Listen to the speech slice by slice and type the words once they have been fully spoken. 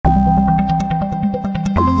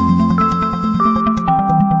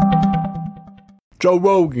Joe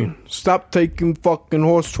Rogan, stop taking fucking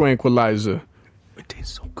horse tranquilizer. It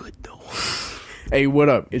tastes so good, though. Hey, what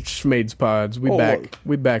up? It's Schmades Pods. We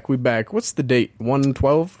back. What's the date?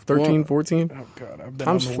 1/12? 13? 14? Oh, God. I've been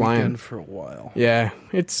Time's on the flying. weekend for a while. Yeah,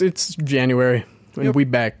 it's January, and Yep. we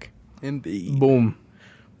back. Indeed. Boom.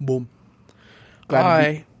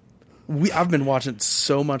 I've been watching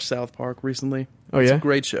so much South Park recently. Oh, It's yeah? a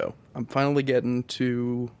great show. I'm finally getting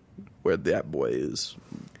to where that boy is.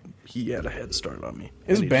 He had a head start on me.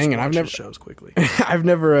 It's I need to banging. just I've watch never- his shows quickly. I've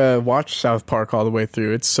never watched South Park all the way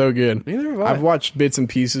through. It's so good. Neither have I. I've watched bits and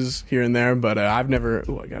pieces here and there, but I've never...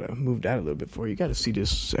 Oh, I gotta move that a little bit for you. You gotta see this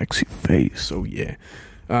sexy face. Oh, yeah.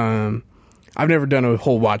 I've never done a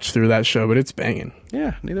whole watch through that show, but it's banging.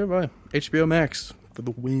 Yeah, neither have I. HBO Max for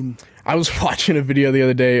the win. I was watching a video the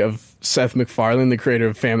other day of Seth MacFarlane, the creator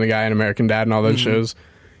of Family Guy and American Dad and all those shows.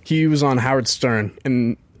 He was on Howard Stern,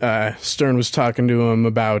 and Stern was talking to him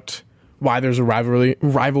about why there's a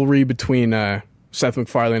rivalry between Seth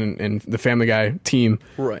MacFarlane and the Family Guy team,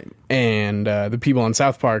 Right. and the people on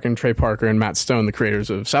South Park, and Trey Parker and Matt Stone, the creators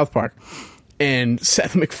of South Park. And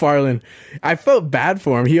Seth MacFarlane, I felt bad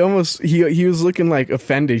for him. He was looking like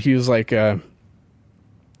offended. He was like, I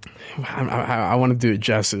want to do it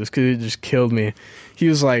justice because it just killed me. He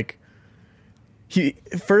was like, he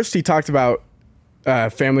talked about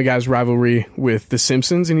Family Guy's rivalry with The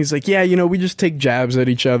Simpsons, and he's like, yeah, we just take jabs at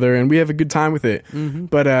each other and we have a good time with it. Mm-hmm.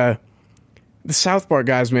 But the South Park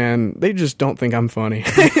guys, man, they just don't think I'm funny.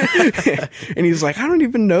 And he's like, I don't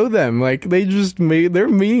even know them. Like, they're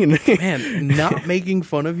mean. Man, not making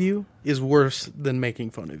fun of you is worse than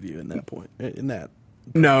making fun of you in that point. In that.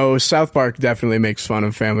 No, South Park definitely makes fun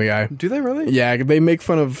of Family Guy. Do they really? Yeah, they make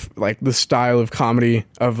fun of like the style of comedy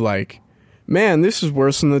of like, man, this is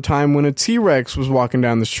worse than the time when a T-Rex was walking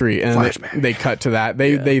down the street, and they cut to that.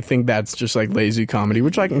 They think that's just like lazy comedy,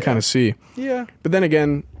 which I can kind of see. Yeah. But then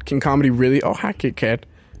again, can comedy really? Oh, hi, Kit Kat.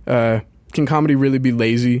 Can comedy really be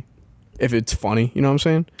lazy if it's funny? You know what I'm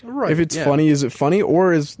saying? Right. If it's funny, is it funny,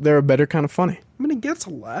 or is there a better kind of funny? I mean, it gets a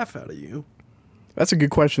laugh out of you. That's a good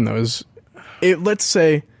question, though. Let's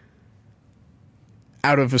say,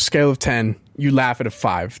 out of a scale of 10, you laugh at a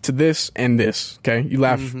 5 to this and this, okay? You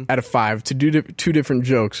laugh at a 5 to do two different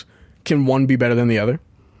jokes. Can one be better than the other?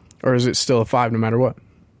 Or is it still a 5 no matter what?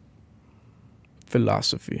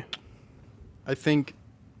 Philosophy. I think,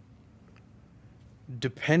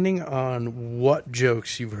 depending on what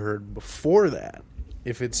jokes you've heard before that,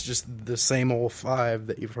 if it's just the same old 5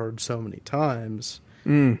 that you've heard so many times.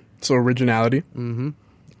 So originality.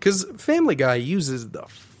 Because Family Guy uses the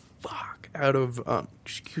fuck out of,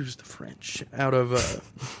 excuse the French, out of...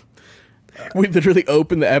 We literally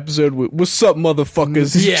opened the episode with, what's up,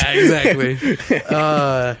 motherfuckers? Yeah, exactly.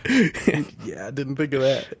 Yeah, I didn't think of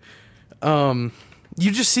that. You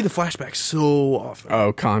just see the flashback so often. Oh,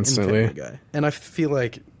 in constantly. Family Guy. And I feel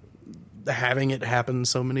like having it happen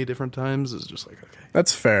so many different times is just like, okay.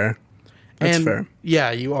 That's fair. That's fair. Yeah,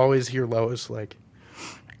 you always hear Lois like,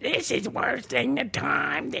 This is worse than the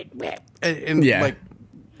time that... and Yeah. like,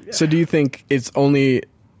 So do you think it's only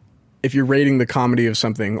if you're rating the comedy of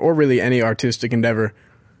something, or really any artistic endeavor,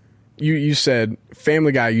 you said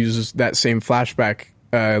Family Guy uses that same flashback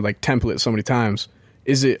like template so many times.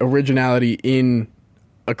 Is it originality in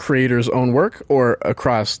a creator's own work or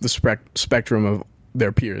across the spectrum of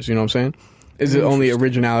their peers? You know what I'm saying? Is it only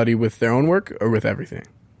originality with their own work or with everything?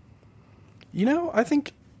 I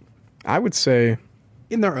think I would say,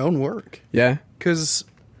 in their own work. yeah. Because,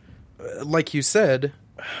 like you said,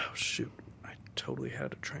 oh, shoot, I totally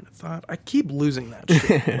had a train of thought. I keep losing that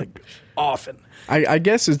shit, like, often. I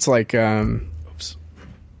guess it's like, Oops.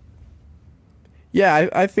 yeah,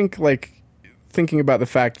 I think like thinking about the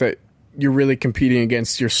fact that you're really competing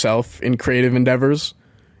against yourself in creative endeavors,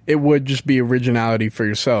 it would just be originality for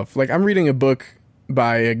yourself. Like, I'm reading a book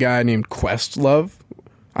by a guy named Questlove.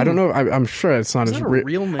 I don't know. I'm sure it's not Is his that a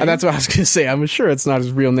real name? That's what I was going to say. I'm sure it's not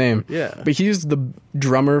his real name. Yeah. But he's the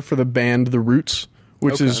drummer for the band The Roots,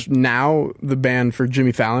 which is now the band for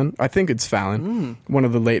Jimmy Fallon. I think it's Fallon, one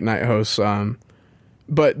of the late night hosts.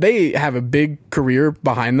 But they have a big career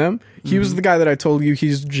behind them. He was the guy that I told you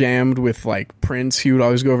he's jammed with like Prince. He would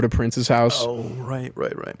always go over to Prince's house. Oh, right.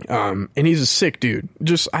 And he's a sick dude.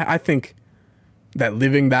 Just, I think that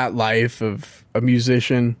living that life of a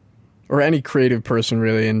musician or any creative person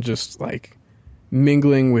really, and just like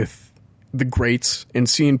mingling with the greats and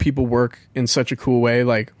seeing people work in such a cool way.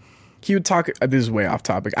 Like, he would talk, this is way off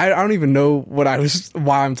topic. I don't even know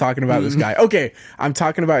why I'm talking about this guy. Okay. I'm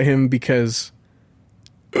talking about him because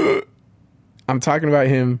I'm talking about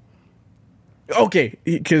him Okay,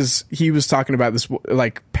 because he was talking about this,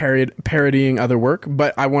 like, parodying other work,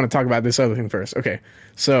 but I want to talk about this other thing first. Okay,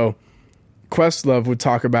 so Questlove would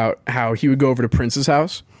talk about how he would go over to Prince's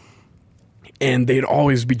house, and they'd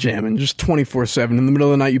always be jamming, just 24/7. In the middle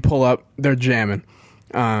of the night, you pull up, they're jamming.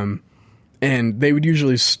 And they would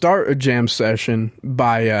usually start a jam session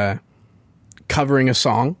by covering a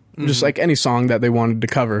song, just like any song that they wanted to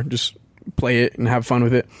cover, just play it and have fun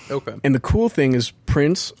with it. Okay. And the cool thing is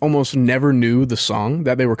Prince almost never knew the song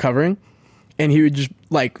that they were covering, and he would just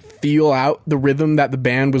like feel out the rhythm that the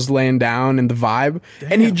band was laying down and the vibe,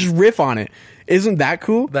 and he'd just riff on it. Isn't that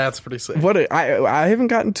cool? That's pretty sick. I haven't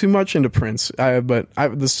gotten too much into Prince, but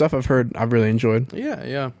the stuff I've heard I've really enjoyed.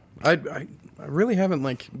 Yeah. I really haven't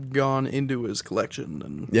like gone into his collection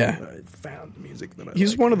and found music that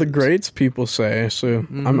He's one of the greats, people say. So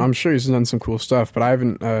I'm sure he's done some cool stuff, but I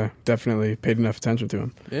haven't definitely paid enough attention to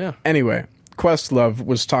him. Yeah. Anyway, Questlove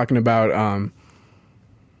was talking about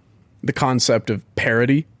the concept of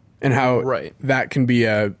parody and how that can be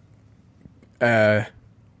a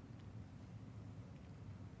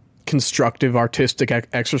constructive artistic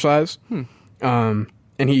exercise. And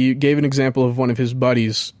he gave an example of one of his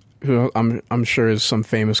buddies, who I'm sure is some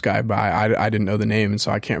famous guy, but I didn't know the name, and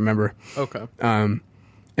so I can't remember. Okay.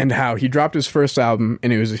 And how he dropped his first album,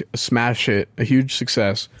 and it was a smash hit, a huge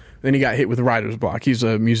success. Then he got hit with writer's block. He's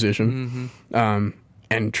a musician.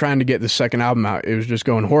 And trying to get the second album out, it was just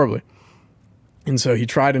going horribly. And so he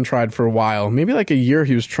tried and tried for a while. Maybe like a year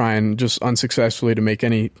he was trying, just unsuccessfully, to make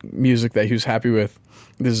any music that he was happy with.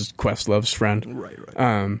 This is Questlove's friend.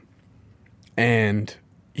 Right. And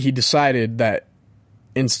he decided that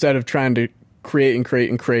instead of trying to create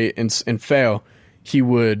and fail, he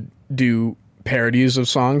would do parodies of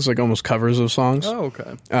songs, like almost covers of songs. Oh,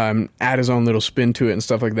 okay. Add his own little spin to it and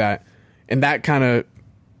stuff like that. And that kind of...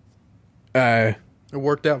 it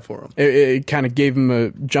worked out for him. It kind of gave him a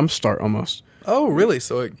jump start almost. Oh, really?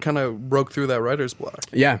 So it kind of broke through that writer's block.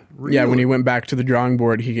 Yeah. Really? Yeah, when he went back to the drawing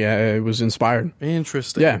board, he was inspired.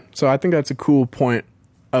 Interesting. Yeah, so I think that's a cool point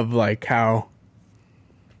of like how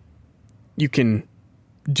you can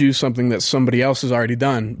do something that somebody else has already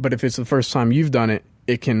done, but if it's the first time you've done it,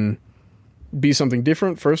 it can be something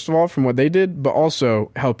different, first of all, from what they did, but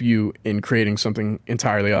also help you in creating something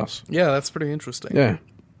entirely else. Yeah, that's pretty interesting. Yeah.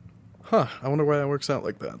 Huh, I wonder why that works out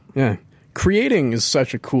like that. Yeah. Creating is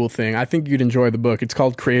such a cool thing. I think you'd enjoy the book. It's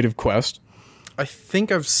called Creative Quest. I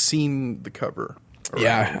think I've seen the cover. Around.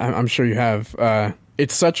 Yeah, I'm sure you have.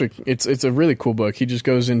 It's a really cool book. He just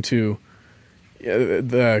goes into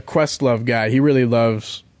the Questlove guy. He really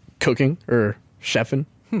loves cooking or chefing,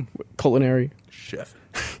 culinary Chef.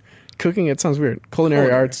 cooking. It sounds weird.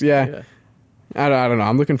 Culinary arts. Yeah. I don't know.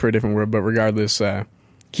 I'm looking for a different word, but regardless,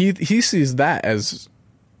 he sees that as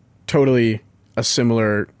totally a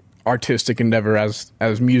similar artistic endeavor as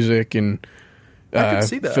music and I could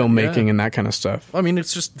see that, filmmaking and that kind of stuff. I mean,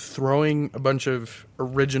 it's just throwing a bunch of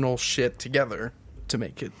original shit together to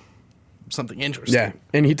make it something interesting. Yeah,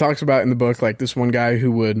 and he talks about in the book, like, this one guy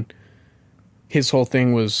who his whole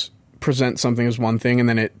thing was present something as one thing and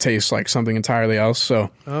then it tastes like something entirely else. So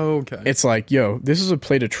it's like, yo, this is a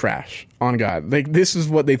plate of trash, on God. Like, this is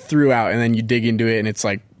what they threw out, and then you dig into it and it's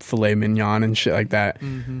like filet mignon and shit like that.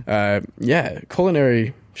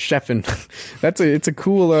 Culinary chefing.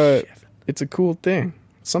 it's a cool thing.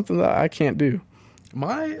 Something that I can't do.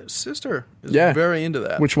 My sister is very into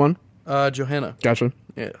that. Which one? Johanna. Gotcha.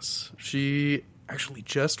 Yes. She actually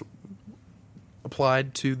just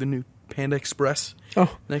applied to the new Panda Express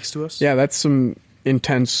next to us. Yeah, that's some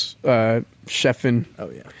intense chefing. Oh,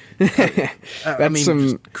 yeah. That's some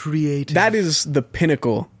just creative. That is the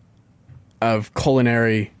pinnacle of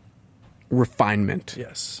culinary refinement.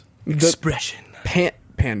 Yes. Expression.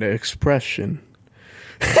 Panda expression.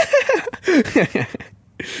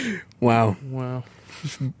 Wow.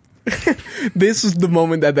 This is the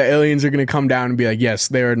moment that the aliens are going to come down and be like, yes,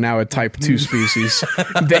 they are now a type 2 species.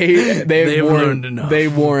 They've learned enough. They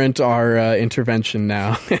warrant our intervention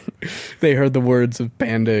now. They heard the words of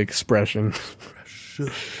panda expression.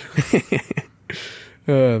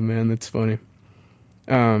 Oh, man, that's funny.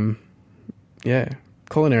 Yeah,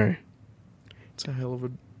 culinary. It's a hell of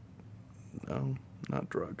a... No, not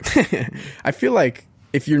drug. I feel like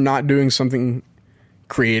if you're not doing something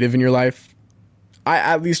creative in your life,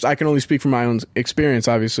 I can only speak from my own experience,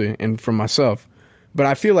 obviously, and from myself. But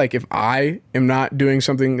I feel like if I am not doing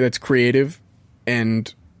something that's creative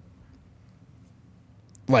and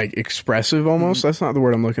like expressive, almost, that's not the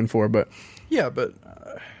word I'm looking for, but yeah, but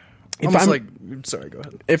sorry, go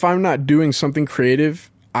ahead. If I'm not doing something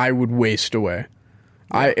creative, I would waste away.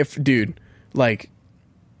 Yeah.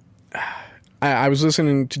 I was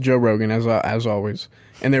listening to Joe Rogan as always,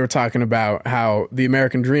 and they were talking about how the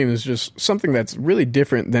American dream is just something that's really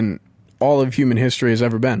different than all of human history has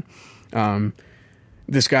ever been.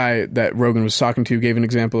 This guy that Rogan was talking to gave an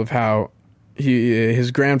example of how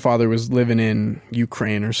his grandfather was living in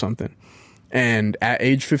Ukraine or something, and at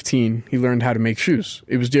age 15 he learned how to make shoes.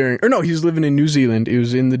 It was he was living in New Zealand. It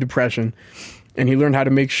was in the Depression, and he learned how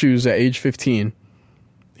to make shoes at age 15.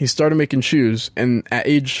 He started making shoes, and at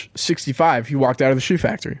age 65, he walked out of the shoe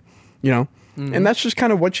factory, And that's just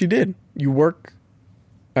kind of what you did. You work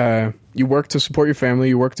to support your family,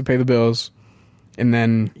 you work to pay the bills, and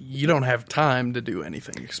then... You don't have time to do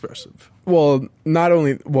anything expressive. Well,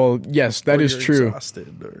 yes, that is true.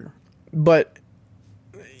 Exhausted or... But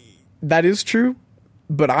that is true,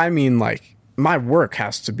 but I mean, like, my work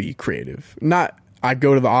has to be creative. Not... I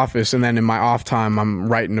go to the office and then in my off time I'm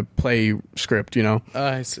writing a play script,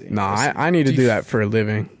 I see. I need to do that for a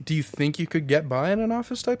living. Do you think you could get by in an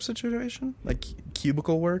office type situation? Like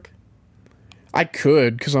cubicle work? I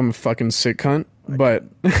could, because I'm a fucking sick cunt. But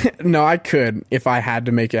no, I could if I had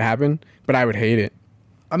to make it happen, but I would hate it.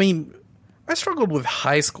 I mean, I struggled with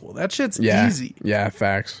high school. That shit's easy. Yeah,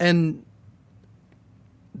 facts. And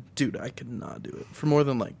dude, I could not do it for more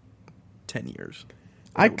than like 10 years.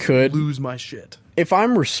 I could lose my shit. If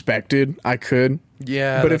I'm respected, I could.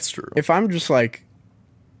 Yeah, but that's true. If I'm just like,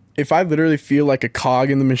 if I literally feel like a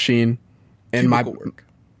cog in the machine, and cubicle work.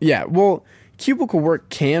 Yeah, well, cubicle work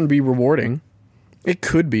can be rewarding. It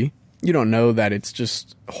could be. You don't know that it's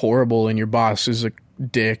just horrible, and your boss is a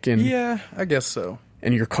dick, and yeah, I guess so.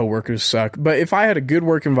 And your coworkers suck. But if I had a good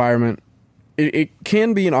work environment, it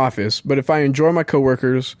can be an office. But if I enjoy my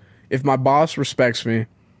coworkers, if my boss respects me,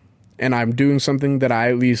 and I'm doing something that I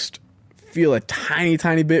at least feel a tiny,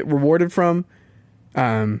 tiny bit rewarded from,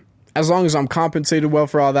 as long as I'm compensated well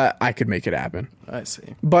for all that, I could make it happen. I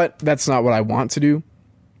see. But that's not what I want to do.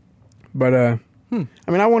 But, I mean,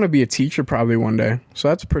 I want to be a teacher probably one day. So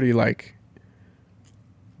that's pretty, like,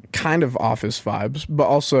 kind of office vibes, but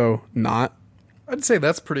also not. I'd say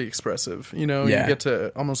that's pretty expressive. Yeah. You get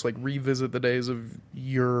to almost, like, revisit the days of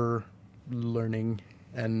your learning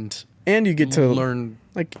and you get to learn,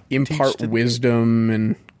 like, impart wisdom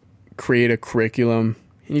and create a curriculum,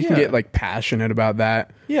 and you can get like passionate about that.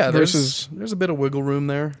 Yeah, there's a bit of wiggle room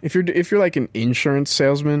there. If you're like an insurance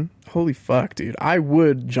salesman, holy fuck, dude, I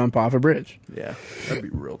would jump off a bridge. Yeah, that'd be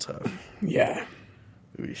real tough. Yeah,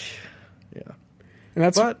 yeah, and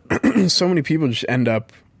that's so many people just end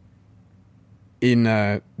up in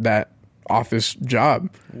that office job.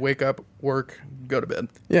 Wake up, work, go to bed.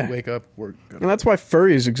 Yeah, wake up, work, go to bed. And that's why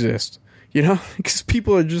furries exist. Because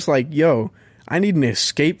people are just like, yo, I need an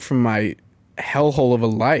escape from my hellhole of a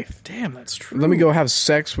life. Damn, that's true. Let me go have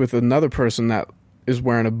sex with another person that is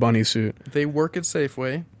wearing a bunny suit. They work at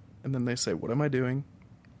Safeway, and then they say, what am I doing?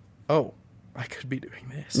 Oh, I could be doing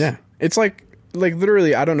this. Yeah. It's like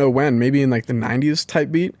literally, I don't know when, maybe in like the 90s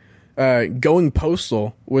type beat, going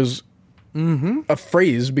postal was a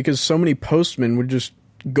phrase because so many postmen would just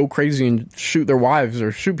go crazy and shoot their wives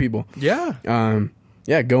or shoot people. Yeah.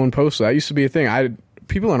 Yeah, going postal. That used to be a thing.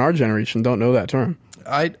 People in our generation don't know that term.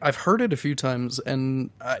 I've heard it a few times, and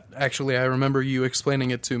I remember you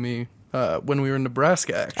explaining it to me when we were in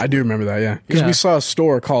Nebraska, actually. I do remember that, yeah. Because we saw a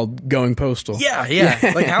store called Going Postal. Yeah.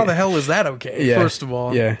 Like, how the hell is that okay, first of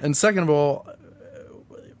all? Yeah. And second of all,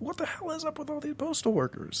 what the hell is up with all these postal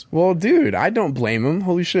workers? Well, dude, I don't blame them.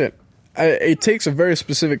 Holy shit. It takes a very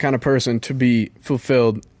specific kind of person to be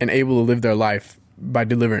fulfilled and able to live their life by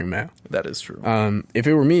delivering mail. That is true. If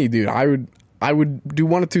it were me, dude, I would do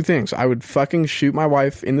one of two things. I would fucking shoot my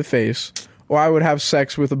wife in the face, or I would have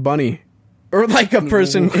sex with a bunny. Or like a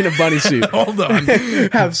person in a bunny suit. Hold on.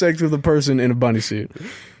 Have sex with a person in a bunny suit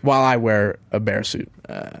while I wear a bear suit.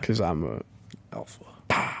 Because I'm a alpha.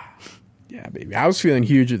 Yeah, baby. I was feeling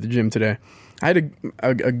huge at the gym today. I had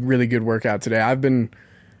a really good workout today.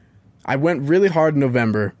 I went really hard in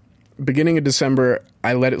November. Beginning of December,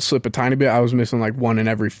 I let it slip a tiny bit. I was missing like one in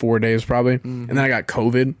every 4 days probably. And then I got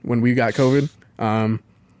COVID when we got COVID.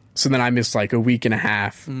 So then I missed like a week and a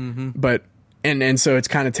half. But and so it's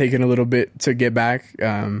kind of taken a little bit to get back.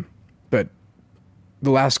 But the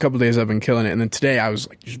last couple of days I've been killing it. And then today I was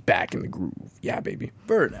like just back in the groove. Yeah, baby.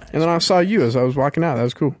 Very nice. And then I saw you as I was walking out. That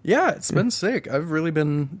was cool. Yeah, it's been sick. I've really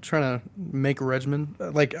been trying to make a regimen.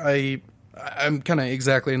 Like I'm kind of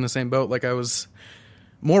exactly in the same boat. Like I was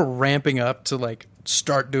more ramping up to like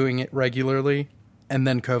start doing it regularly, and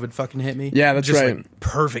then COVID fucking hit me. Yeah, that's just right. Like,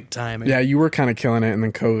 perfect timing. Yeah, you were kind of killing it, and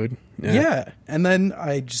then COVID. Yeah, and then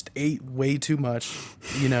I just ate way too much.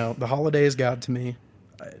 The holidays got to me.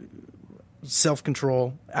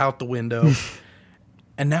 Self-control out the window,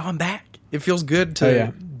 and now I'm back. It feels good to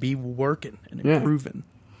yeah. be working and Yeah. improving.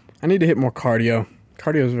 I need to hit more cardio.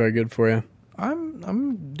 Cardio is very good for you.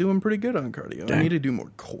 I'm doing pretty good on cardio. Yeah. I need to do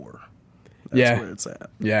more core. That's where it's at.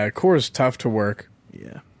 Yeah, core is tough to work.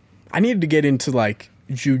 Yeah. I needed to get into like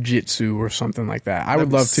jujitsu or something like that. I would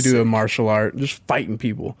That'd be love to do a sick. martial art, just fighting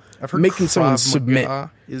people. I've heard making someone Krav submit.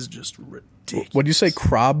 Maga is just ridiculous. What do you say,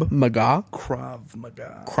 Krav Maga? Krav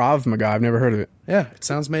Maga. Krav Maga. I've never heard of it. Yeah, it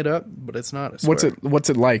sounds made up, but it's not. I swear. What's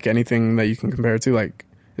it like? Anything that you can compare it to? Like,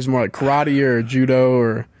 is it more like karate or judo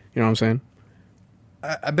or you know what I'm saying?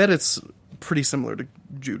 I bet it's pretty similar to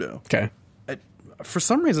judo. Okay. For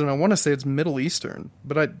some reason, I want to say it's Middle Eastern,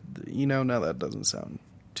 but now that doesn't sound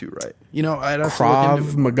too right. I'd have to look Krav into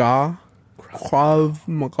it. Maga. Krav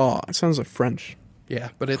Maga. It sounds like French. Yeah,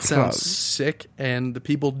 but it sounds Krav. sick, and the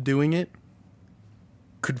people doing it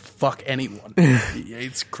could fuck anyone.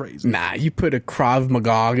 It's crazy. Nah, you put a Krav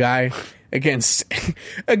Maga guy against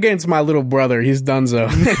my little brother. He's donezo.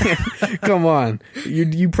 Come on,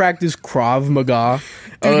 you practice Krav Maga.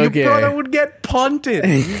 Dude, your brother would get punted.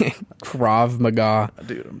 Krav Maga.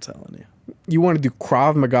 Dude, I'm telling you. You want to do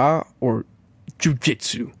Krav Maga or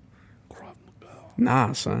jujitsu? Krav Maga.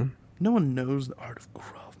 Nah, son. No one knows the art of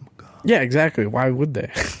Krav Maga. Yeah, exactly. Why would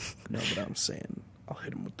they? No, but I'm saying I'll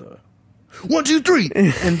hit him with the 1, 2, 3,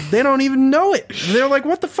 and they don't even know it. They're like,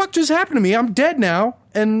 "What the fuck just happened to me? I'm dead now,"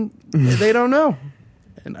 and they don't know.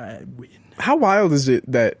 And I win. How wild is it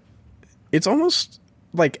that it's almost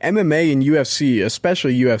like MMA and UFC,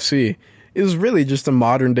 especially UFC, is really just a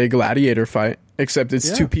modern day gladiator fight, except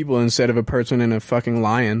it's two people instead of a person and a fucking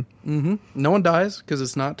lion. Mm-hmm. No one dies because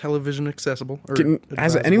it's not television accessible.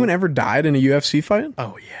 Has anyone ever died in a UFC fight?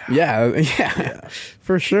 Oh yeah. Yeah,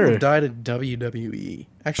 for sure. People died in WWE.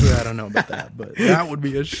 Actually, I don't know about that, but that would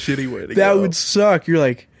be a shitty way to go. That would suck. You're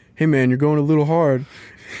like, hey man, you're going a little hard.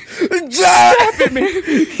 Stop it,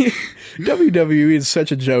 man. WWE is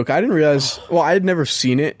such a joke. I didn't realize. Well, I had never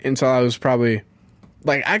seen it until I was probably,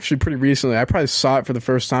 actually pretty recently. I probably saw it for the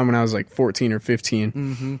first time when I was 14 or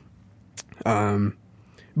 15. Mm-hmm.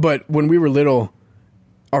 But when we were little,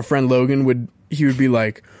 our friend Logan would be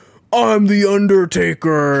like, "I'm the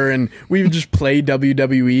Undertaker," and we would just play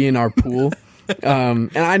WWE in our pool.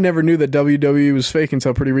 And I never knew that WWE was fake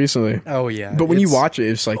until pretty recently. Oh yeah. But when you watch it,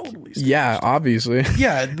 it's like, totally yeah, obviously.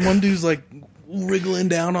 Yeah, one dude's wriggling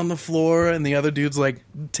down on the floor, and the other dude's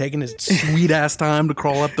taking his sweet ass time to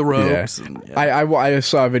crawl up the ropes. Yeah. And, I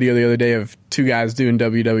saw a video the other day of two guys doing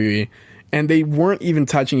WWE, and they weren't even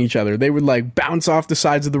touching each other. They would bounce off the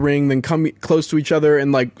sides of the ring, then come close to each other,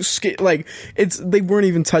 and they weren't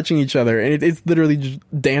even touching each other, and it's literally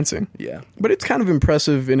just dancing. Yeah, but it's kind of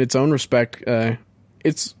impressive in its own respect.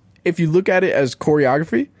 It's if you look at it as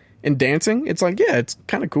choreography and dancing, it's it's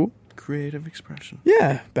kind of cool. Creative expression.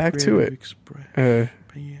 Yeah, back to it. Expression.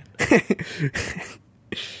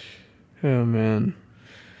 Oh man.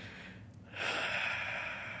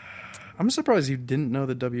 I'm surprised you didn't know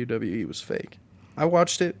that WWE was fake. I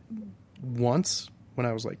watched it once when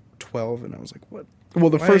I was 12, and I was like, "What?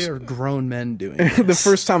 Well, Why are grown men doing this?" The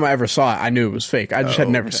first time I ever saw it, I knew it was fake. I just had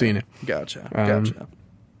never seen it. Gotcha.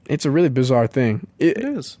 It's a really bizarre thing. It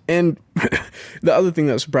is. And the other thing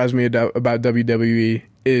that surprised me about WWE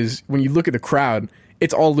is when you look at the crowd,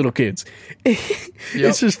 it's all little kids.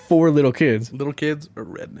 It's just 4 little kids. Little kids are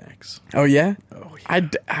rednecks. Oh, yeah? Oh, yeah.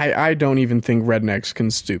 I don't even think rednecks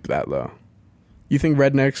can stoop that low. You think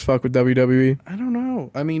rednecks fuck with WWE? I don't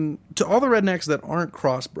know. I mean, to all the rednecks that aren't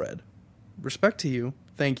crossbred, respect to you.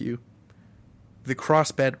 Thank you. The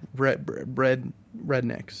crossbred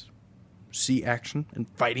rednecks see action and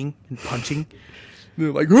fighting and punching.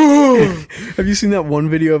 They're like, "Oh!" Have you seen that one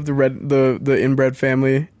video of the inbred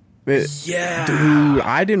family? Yeah, dude,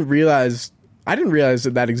 I didn't realize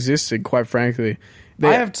that existed. Quite frankly,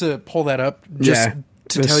 I have to pull that up just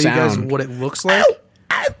to tell you guys what it looks like.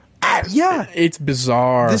 Yeah, it's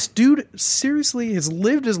bizarre. This dude seriously has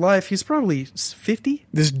lived his life. He's probably 50.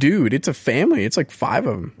 This dude, it's a family. It's 5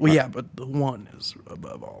 of them. Well, yeah, but the one is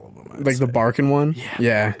above all of them. The barking one?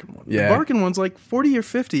 Yeah. The barking one's 40 or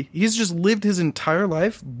 50. He's just lived his entire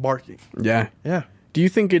life barking. Yeah. Yeah. Do you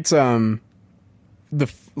think it's are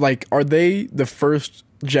they the first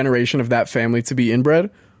generation of that family to be inbred,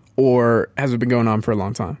 or has it been going on for a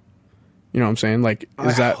long time? You know what I'm saying?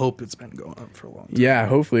 I hope it's been going on for a long time. Yeah,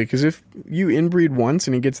 hopefully, because if you inbreed once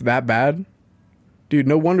and it gets that bad, dude,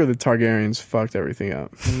 no wonder the Targaryens fucked everything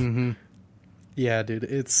up. Mm-hmm. Yeah, dude,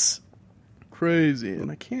 it's crazy, and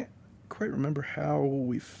I can't quite remember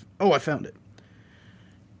how I found it.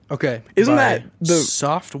 Okay, isn't that the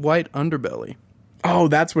soft white underbelly? Oh,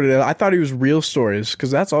 that's what it is. I thought he was Real Stories,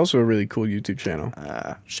 because that's also a really cool YouTube channel.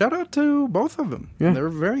 Shout out to both of them. Yeah. They're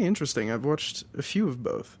very interesting. I've watched a few of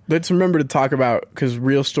both. Let's remember to talk about, because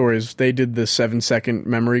Real Stories, they did the 7-second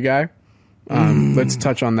memory guy. Let's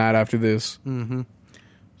touch on that after this.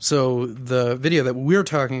 So the video that we were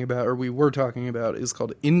talking about, is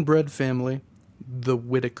called Inbred Family, The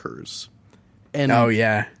Whitakers. And Oh,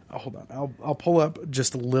 yeah. hold on, I'll pull up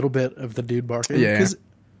just a little bit of the dude barking. Yeah. Because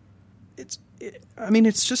it's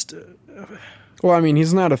just... Well, I mean,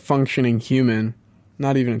 he's not a functioning human.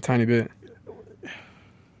 Not even a tiny bit.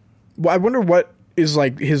 Well, I wonder what is,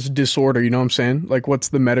 like, his disorder, you know what I'm saying? Like, what's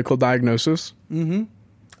the medical diagnosis?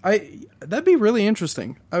 That'd be really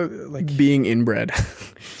interesting. Like, Being inbred.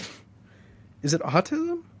 is it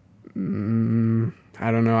autism?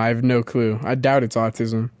 I don't know. I have no clue. I doubt it's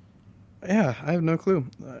autism. Yeah, I have no clue.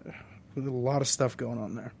 A lot of stuff going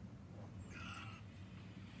on there.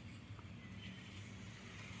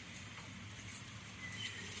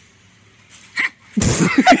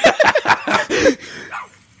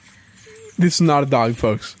 This is not a dog,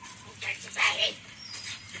 folks.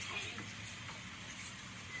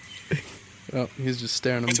 Oh, he's just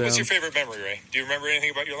staring him down. What's your favorite memory, Ray? Do you remember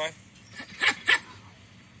anything about your life?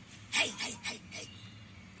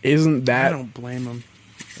 Isn't I that... don't blame him.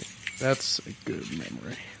 That's a good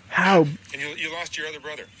memory. How... And you lost your other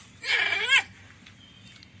brother.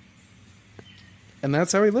 And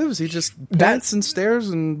that's how he lives. He just That's- points and stares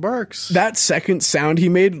and barks. That second sound he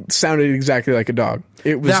made sounded exactly like a dog.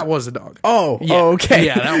 It was... That was a dog. Oh, Yeah. oh, okay.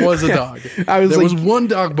 Yeah, that was a dog. I was there like... was one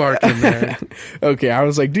dog barking there. Okay, I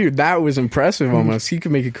was like, dude, that was impressive almost. He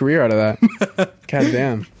could make a career out of that. God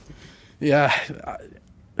damn. Yeah.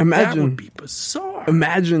 Imagine... That would be bizarre.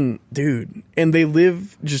 Imagine, dude. And they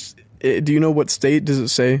live just... Do you know what state does it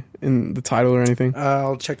say in the title or anything?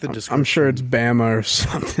 I'll check the description. I'm sure it's Bama or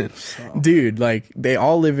something. Dude, like, they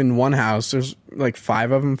all live in one house. There's like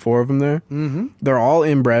 4 of them there. Mm-hmm. They're all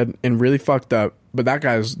inbred and really fucked up, but that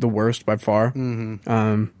guy's the worst by far.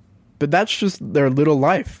 Mm-hmm. But that's just their little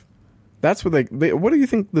life. That's what what do you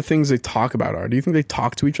think the things they talk about are? Do you think they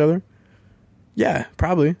talk to each other? Yeah,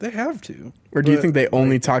 probably. They have to. Or do you think they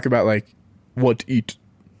only talk about, like, what to eat?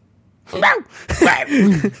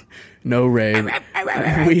 No, Ray.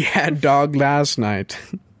 We had dog last night.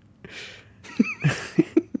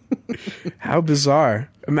 How bizarre.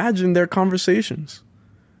 Imagine their conversations.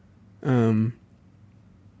 I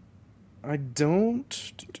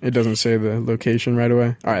don't... It doesn't say the location right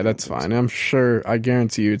away. All right, that's fine. I'm sure, I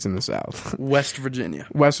guarantee you it's in the South. West Virginia.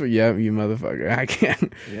 Yeah, you motherfucker. I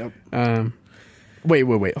can't. Yep.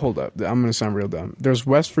 Wait. Hold up. I'm going to sound real dumb. There's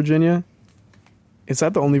West Virginia. Is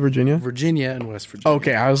that the only Virginia? Virginia and West Virginia.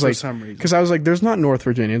 Okay, I was for like, some reason. because I was like, there's not North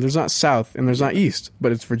Virginia, there's not South, and there's not East,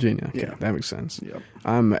 but it's Virginia. Okay, Yeah. that makes sense. Yep.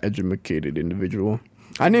 I'm an educated individual.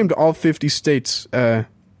 I named all 50 states at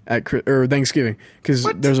Thanksgiving, because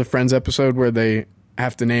there's a Friends episode where they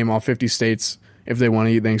have to name all 50 states if they want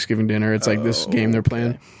to eat Thanksgiving dinner. It's like this game they're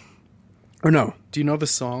playing. Or no. Do you know the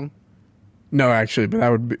song? No, actually, but that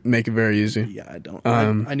would make it very easy. Yeah, I don't.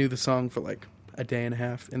 I knew the song for like a day and a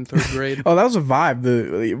half in 3rd grade. Oh, that was a vibe.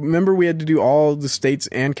 Remember we had to do all the states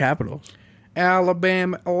and capitals.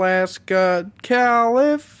 Alabama, Alaska,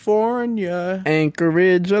 California.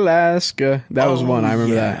 Anchorage, Alaska. That was one. I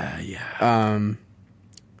remember that. Yeah.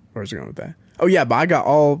 Where was I going with that? Oh, yeah, but I got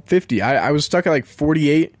all 50. I was stuck at like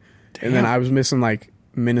 48, and then I was missing like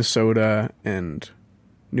Minnesota and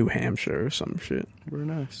New Hampshire or some shit. Very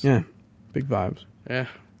nice. Yeah, big vibes. Yeah.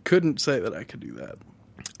 Couldn't say that I could do that.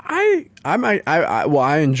 I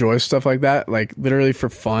enjoy stuff like that. Like, literally for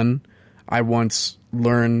fun, I once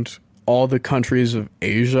learned all the countries of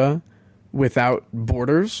Asia without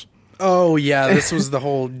borders. Oh, yeah. This was the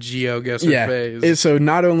whole GeoGuessr phase. So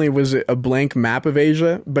not only was it a blank map of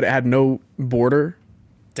Asia, but it had no border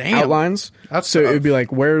outlines. That's so tough. it would be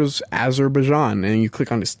like, where's Azerbaijan? And you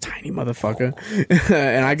click on this tiny motherfucker.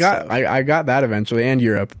 And I got that eventually, and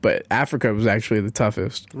Europe. But Africa was actually the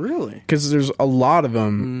toughest. Really? Because there's a lot of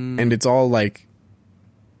them, and it's all like,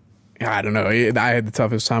 I don't know. I had the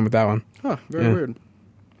toughest time with that one. Huh. Very weird.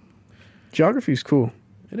 Geography's cool.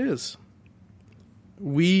 It is.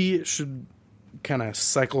 We should kind of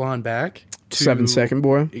cycle on back to 7-second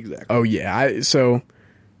boy. Exactly. Oh yeah. So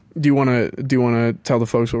do you want to tell the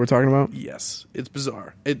folks what we're talking about? Yes, it's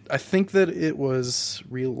bizarre. I think that it was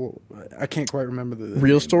real. I can't quite remember the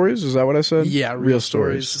Real name. Stories? Is that what I said? Yeah, real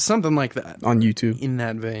stories, something like that on YouTube. in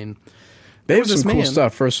that vein. They have was this some cool man.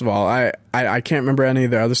 stuff. First of all, I can't remember any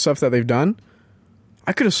of their other stuff that they've done.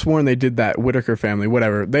 I could have sworn they did that Whitaker family.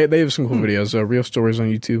 Whatever. They have some cool videos. Real Stories on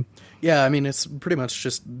YouTube. Yeah, I mean it's pretty much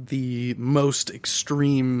just the most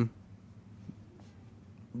extreme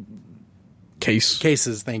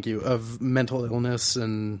cases, thank you, of mental illness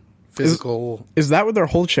and physical. Is that what their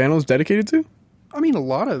whole channel is dedicated to? I mean, a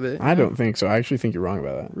lot of it. I don't think so. I actually think you're wrong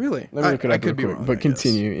about that. Really? Let me look it up I could be real quick, wrong, but I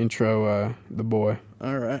continue. Intro the boy.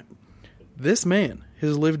 All right. This man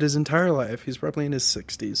has lived his entire life, he's probably in his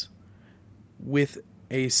 60s, with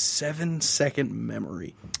a 7-second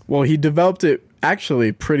memory. Well, he developed it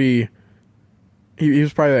actually pretty... He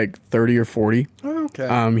was probably like 30 or 40. Oh,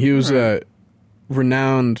 okay. He was a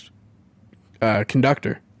renowned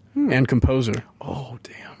conductor and composer. Oh,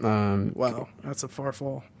 damn. Wow, that's a far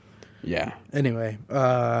fall. Yeah. Anyway,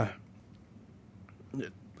 I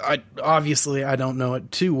don't know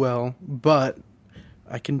it too well, but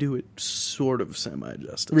I can do it sort of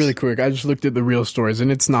semi-justice. Really quick, I just looked at the real stories,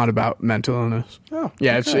 and it's not about mental illness. Oh,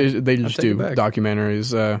 yeah, okay. They just do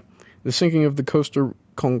documentaries. The sinking of the Costa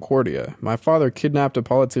Concordia. My father kidnapped a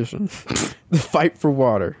politician. The fight for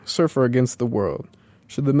water. Surfer against the world.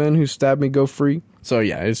 Should the men who stabbed me go free? So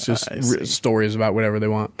yeah, it's just stories about whatever they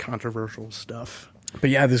want. Controversial stuff. But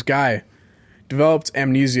yeah, this guy developed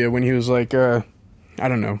amnesia when he was like, I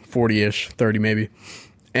don't know, 40-ish, 30 maybe.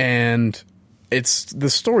 And the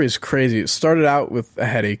story is crazy. It started out with a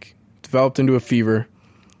headache, developed into a fever.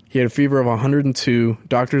 He had a fever of 102.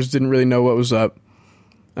 Doctors didn't really know what was up.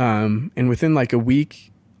 And within like a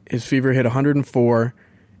week, his fever hit 104,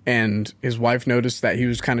 and his wife noticed that he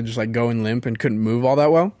was kind of just like going limp and couldn't move all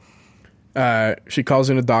that well. She calls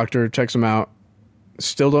in a doctor, checks him out.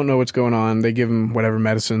 Still don't know what's going on. They give him whatever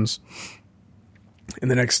medicines. And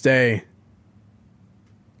the next day,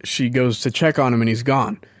 she goes to check on him, and he's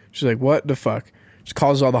gone. She's like, what the fuck? She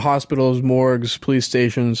calls all the hospitals, morgues, police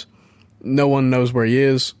stations. No one knows where he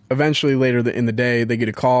is. Eventually, later in the day, they get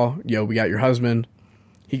a call. Yo, we got your husband.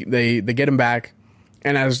 They get him back.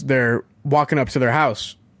 And as they're walking up to their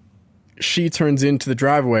house, she turns into the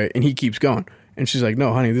driveway, and he keeps going. And she's like,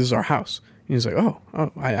 no, honey, this is our house. And he's like, oh,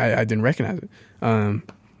 I didn't recognize it. And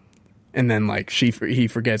then like he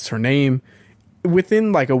forgets her name.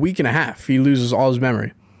 Within like a week and a half, he loses all his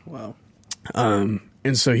memory. Wow.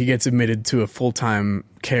 And so he gets admitted to a full-time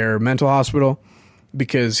care mental hospital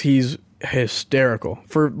because he's hysterical.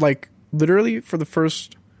 For like literally for the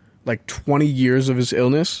first like 20 years of his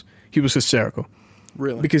illness, he was hysterical.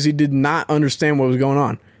 Really? Because he did not understand what was going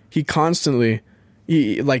on. He constantly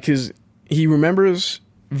he remembers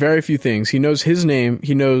very few things. He knows his name.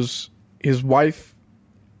 He knows his wife.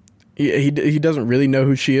 He doesn't really know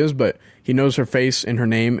who she is, but he knows her face and her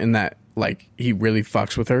name, and that like he really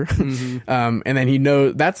fucks with her. Mm-hmm. And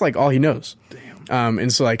then that's like all he knows. Damn.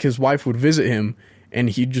 And so like his wife would visit him, and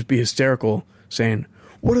he'd just be hysterical, saying,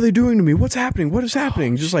 "What are they doing to me? What's happening? What is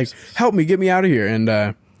happening? Just like help me, get me out of here."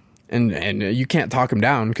 And you can't talk him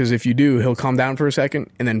down, because if you do, he'll calm down for a second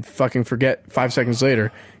and then fucking forget 5 seconds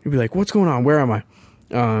later. You'll be like, what's going on? Where am I?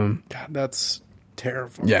 God, that's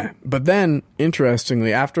terrifying. Yeah. But then,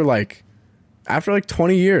 interestingly, after like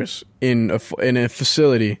 20 years in a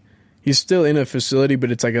facility, he's still in a facility, but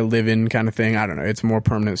it's like a live-in kind of thing. I don't know. It's a more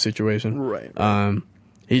permanent situation. Right.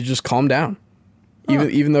 He just calmed down.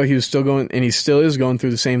 Even though he was still going, and he still is going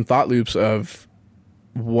through the same thought loops of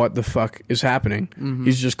what the fuck is happening. Mm-hmm.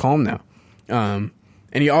 He's just calm now. And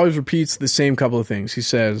he always repeats the same couple of things. He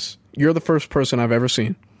says, "You're the first person I've ever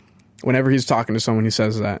seen." Whenever he's talking to someone, he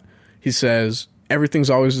says that. He says, everything's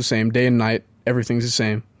always the same. Day and night, everything's the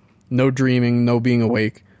same. No dreaming, no being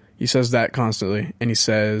awake. He says that constantly. And he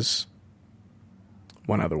says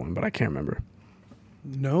one other one, but I can't remember.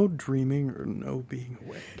 No dreaming or no being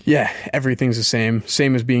awake. Yeah, everything's the same.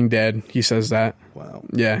 Same as being dead. He says that. Wow.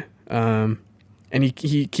 Yeah. And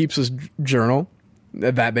he keeps this journal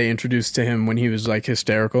that they introduced to him when he was like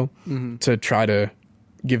hysterical, mm-hmm. to try to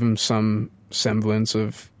give him some semblance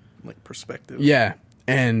of like perspective. Yeah.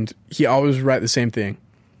 And he always write the same thing.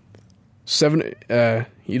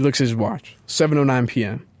 He looks at his watch. 7:09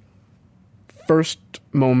 p.m. First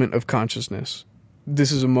moment of consciousness.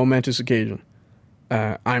 This is a momentous occasion.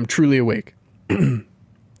 I'm truly awake. 2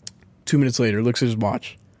 minutes later, looks at his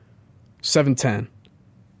watch. 7:10.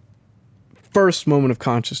 First moment of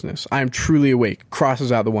consciousness. I am truly awake.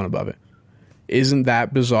 Crosses out the one above it. Isn't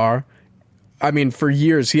that bizarre? I mean, for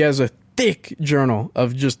years, he has a thick journal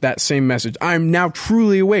of just that same message. I'm now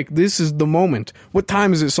truly awake. This is the moment. What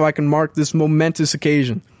time is it so I can mark this momentous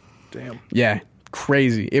occasion? Damn. Yeah,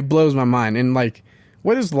 crazy. It blows my mind. And like,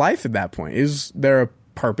 what is life at that point? Is there a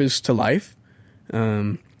purpose to life?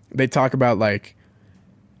 They talk about like,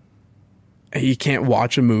 he can't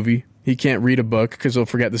watch a movie. He can't read a book because he'll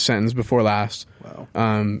forget the sentence before last.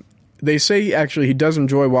 Wow. They say actually he does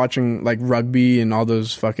enjoy watching like rugby and all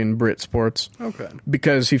those fucking Brit sports. Okay.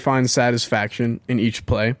 Because he finds satisfaction in each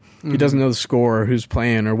play. He doesn't know the score or who's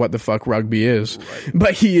playing or what the fuck rugby is. Right.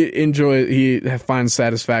 But he finds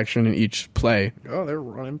satisfaction in each play. Oh, they're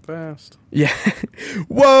running fast. Yeah.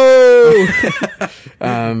 Whoa!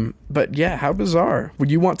 But yeah, how bizarre.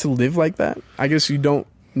 Would you want to live like that? I guess you don't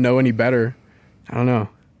know any better. I don't know.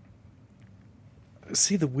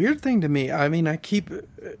 See, the weird thing to me, I mean, I keep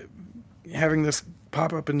having this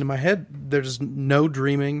pop up into my head. There's no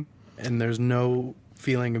dreaming and there's no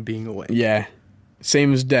feeling of being awake. Yeah.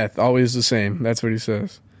 Same as death. Always the same. That's what he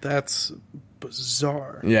says. That's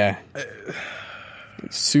bizarre. Yeah.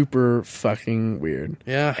 It's super fucking weird.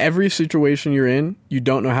 Yeah. Every situation you're in, you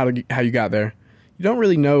don't know how you got there. You don't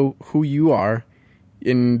really know who you are.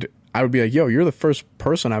 And I would be like, yo, you're the first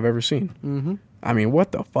person I've ever seen. Mm-hmm. I mean,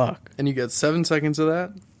 what the fuck? And you get 7 seconds of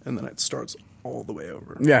that, and then it starts all the way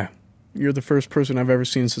over. Yeah. You're the first person I've ever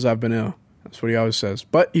seen since I've been ill. That's what he always says.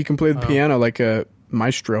 But he can play the piano like a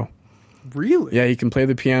maestro. Really? Yeah, he can play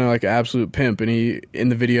the piano like an absolute pimp. And in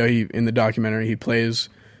the documentary, he plays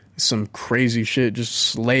some crazy shit, just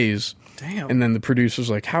slays. Damn. And then the producer's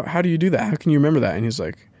like, how do you do that? How can you remember that? And he's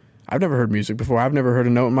like, I've never heard music before. I've never heard a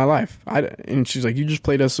note in my life. And she's like, you just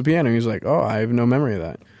played us the piano. And he's like, oh, I have no memory of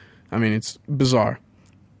that. I mean, it's bizarre.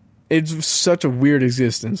 It's such a weird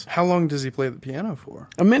existence. How long does he play the piano for?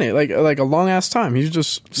 A minute, like a long ass time. He's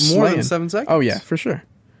just more slaying. than 7 seconds. Oh yeah, for sure.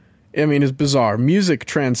 I mean, it's bizarre. Music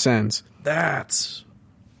transcends. That's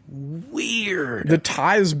weird. The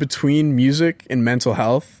ties between music and mental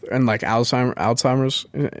health and like Alzheimer's.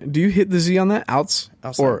 Do you hit the Z on that?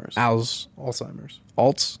 Alzheimer's or Alzheimer's.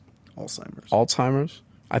 Alzheimer's.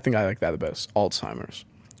 I think I like that the best. Alzheimer's.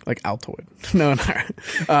 Like Altoid. No.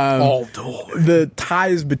 Altoid. The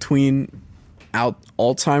ties between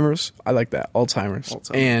Alzheimer's, I like that. Alzheimer's.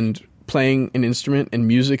 And playing an instrument and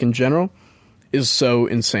music in general is so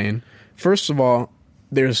insane. First of all,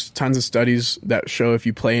 there's tons of studies that show if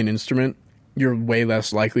you play an instrument, you're way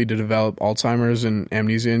less likely to develop Alzheimer's and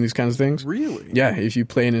amnesia and these kinds of things. Really? Yeah, if you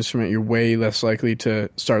play an instrument, you're way less likely to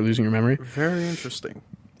start losing your memory. Very interesting.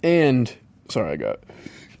 And, sorry, I got...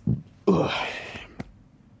 Ugh.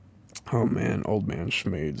 Oh man, old man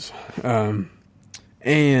schmades.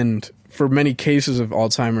 And for many cases of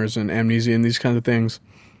Alzheimer's and amnesia and these kinds of things,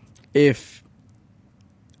 if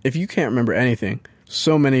you can't remember anything,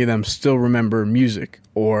 so many of them still remember music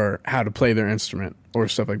or how to play their instrument or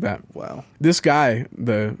stuff like that. Wow. This guy,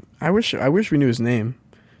 I wish we knew his name.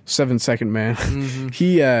 7 Second Man. Mm-hmm.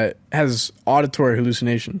 He has auditory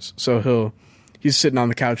hallucinations. So he's sitting on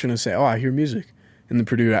the couch and he'll say, "Oh, I hear music." And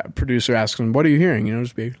the producer asks him, "What are you hearing?" You know,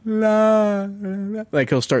 just be la, la, la. Like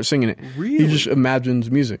he'll start singing it. Really? He just imagines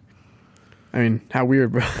music. I mean, how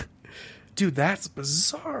weird, bro. Dude, that's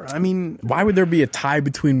bizarre. I mean, why would there be a tie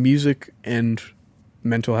between music and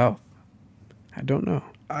mental health? I don't know.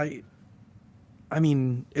 I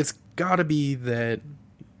mean, it's got to be that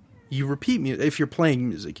you repeat music. If you're playing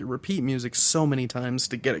music, you repeat music so many times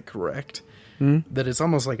to get it correct that it's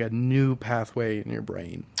almost like a new pathway in your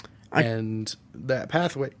brain. And that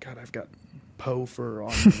pathway, God, I've got Poe fur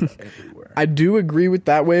on everywhere. I do agree with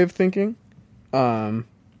that way of thinking. And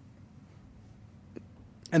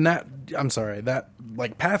that, I'm sorry, that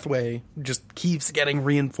like pathway just keeps getting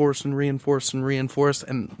reinforced and reinforced and reinforced.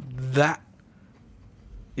 And that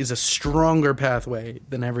is a stronger pathway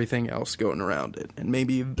than everything else going around it. And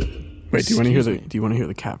maybe. Wait, do you want to hear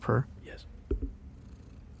the cat purr? Yes.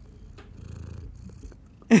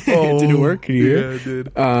 Did it work? Can you hear? Yeah, it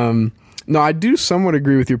did. No, I do somewhat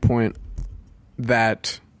agree with your point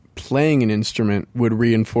that playing an instrument would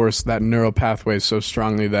reinforce that neural pathway so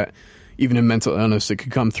strongly that even in mental illness it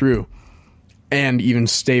could come through and even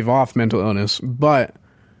stave off mental illness. But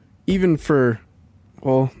even for,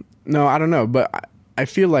 well, no, I don't know, but I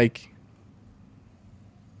feel like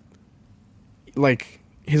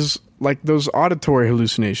those auditory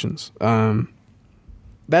hallucinations,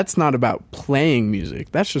 that's not about playing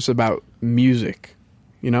music. That's just about music,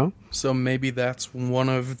 you know? So maybe that's one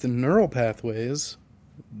of the neural pathways.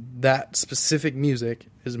 That specific music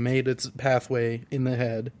has made its pathway in the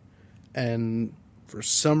head. And for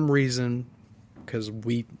some reason, because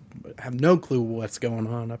we have no clue what's going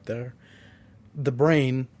on up there, the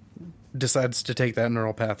brain decides to take that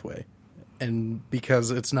neural pathway. And because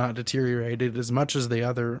it's not deteriorated as much as the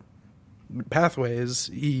other pathways,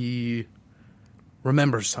 he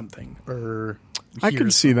remembers something or I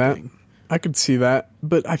could see something. I could see that,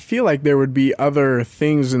 but I feel like there would be other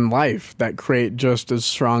things in life that create just as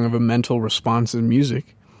strong of a mental response as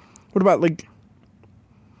music. What about like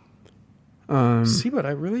see, but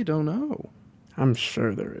I really don't know. I'm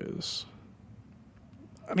sure there is.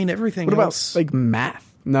 I mean, everything What about else. like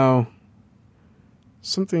math? No.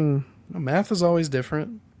 Something. Math is always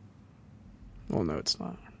different. Oh no, it's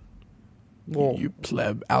not. Well, You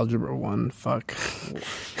pleb algebra 1. Fuck.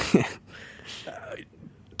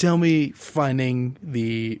 tell me finding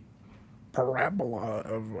the parabola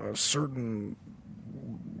of a certain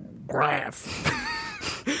graph.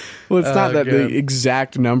 Well, it's not that good. the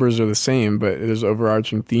exact numbers are the same, but there's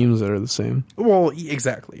overarching themes that are the same. Well,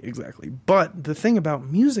 exactly. But the thing about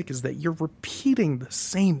music is that you're repeating the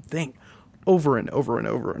same thing over and over and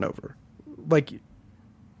over and over. Like,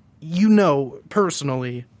 you know,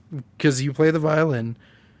 personally, because you play the violin,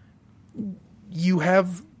 you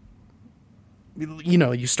have, you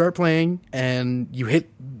know, you start playing and you hit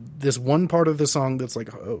this one part of the song that's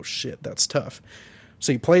like, oh shit, that's tough.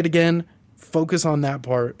 So you play it again, focus on that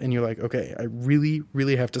part, and you're like, okay, I really,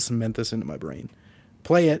 really have to cement this into my brain.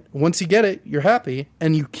 Play it. Once you get it, you're happy,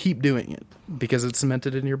 and you keep doing it because it's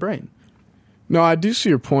cemented in your brain. No, I do see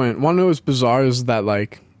your point. Want to know what's bizarre is that,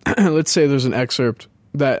 like, let's say there's an excerpt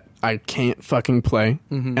that I can't fucking play,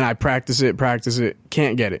 and I practice it,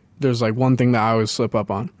 can't get it. There's, like, one thing that I always slip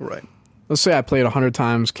up on. Right. Let's say I play it 100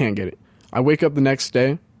 times, can't get it. I wake up the next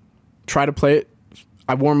day, try to play it,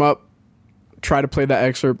 I warm up, try to play that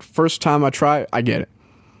excerpt. First time I try, I get it.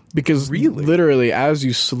 Because literally, as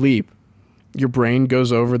you sleep, your brain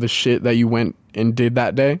goes over the shit that you went and did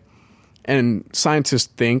that day. And scientists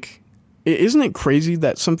think, isn't it crazy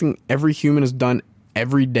that something every human has done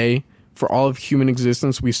every day for all of human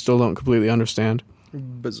existence we still don't completely understand?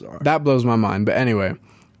 Bizarre. That blows my mind. But anyway,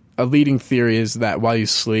 a leading theory is that while you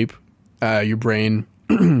sleep, your brain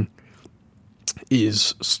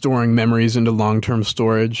is storing memories into long-term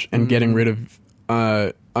storage and getting rid of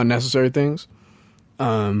unnecessary things.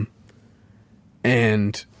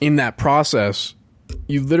 And in that process,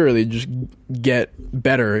 you literally just get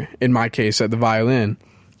better, in my case, at the violin,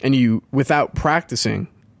 and you, without practicing,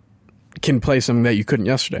 can play something that you couldn't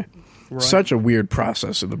yesterday. Right. Such a weird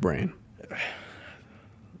process of the brain.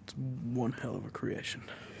 It's one hell of a creation.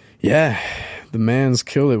 Yeah, the man's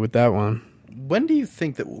killed it with that one. When do you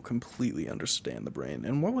think that we'll completely understand the brain,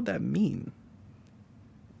 and what would that mean?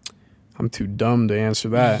 I'm too dumb to answer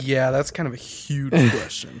that. Yeah, that's kind of a huge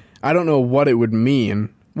question. I don't know what it would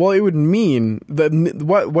mean. Well, it would mean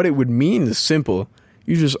what it would mean is simple.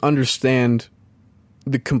 You just understand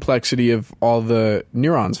the complexity of all the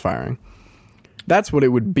neurons firing. That's what it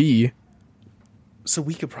would be. So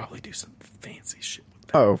we could probably do some fancy shit with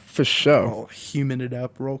that. Oh, for sure. I'll human it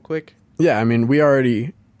up real quick. Yeah, I mean, we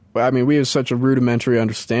have such a rudimentary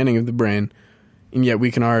understanding of the brain, and yet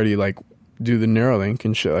we can already, like, do the neurolink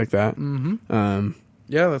and shit like that. Mm-hmm.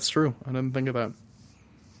 Yeah, that's true. I didn't think of that.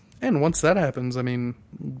 And once that happens, I mean,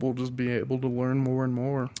 we'll just be able to learn more and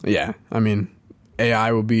more. Yeah, I mean,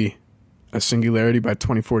 AI will be a singularity by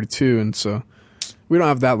 2042, and so we don't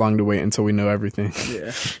have that long to wait until we know everything.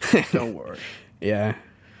 Yeah, don't worry. Yeah.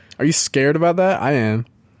 Are you scared about that? I am.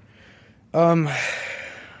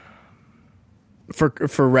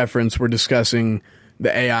 For reference, we're discussing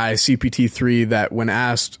the AI CPT-3 that when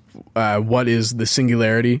asked what is the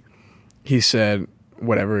singularity, he said,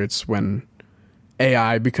 whatever, it's when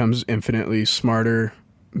AI becomes infinitely smarter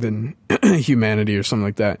than humanity or something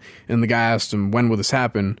like that. And the guy asked him, when will this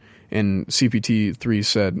happen? And CPT-3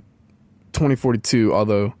 said 2042,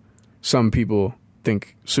 although some people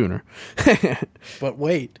think sooner. But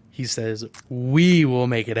wait, he says, we will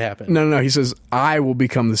make it happen. No, he says, I will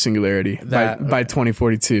become the singularity by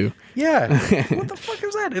 2042. Yeah. What the fuck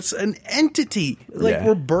is that? It's an entity. Like, Yeah.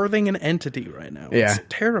 we're birthing an entity right now. Yeah. It's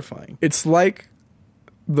terrifying. It's like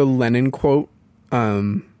the Lenin quote.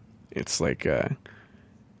 It's like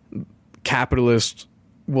capitalists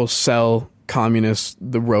will sell communists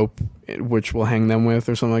the rope which will hang them with,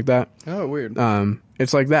 or something like that. Oh, weird.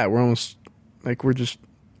 It's like that. We're almost like we're just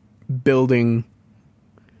building.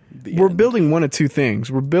 We're building one of two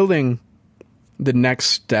things. We're building the next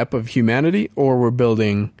step of humanity, or we're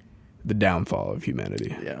building the downfall of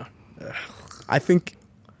humanity. Yeah. I think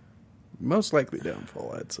Most likely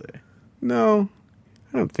downfall, I'd say. no,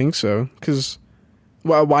 I don't think so. Because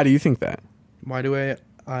why do you think that? Why do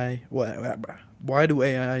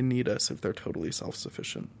AI need us if they're totally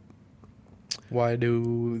self-sufficient? Why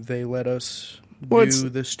do they let us do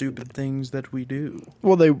the stupid things that we do?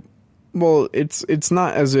 Well, it's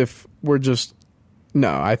not as if we're just.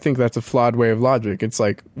 No, I think that's a flawed way of logic. It's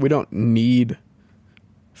like we don't need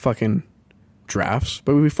fucking drafts,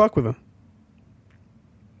 but we fuck with them.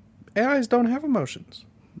 AIs don't have emotions.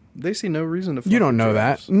 They see no reason to fuck You don't with know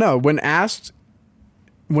drafts. that. No, when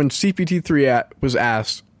CPT-3 was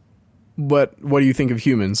asked, what do you think of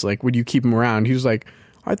humans? Like, would you keep them around? He was like,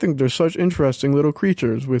 I think they're such interesting little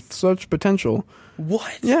creatures with such potential.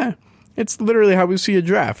 What? Yeah. It's literally how we see a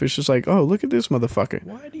giraffe. It's just like, oh, look at this motherfucker.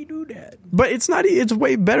 Why do you do that? But it's not, it's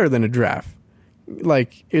way better than a giraffe.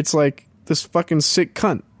 Like, it's like this fucking sick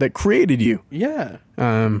cunt that created you. Yeah.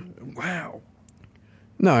 Wow.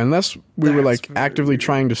 No, unless we were That's like actively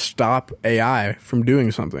trying to stop AI from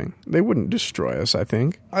doing something, they wouldn't destroy us, I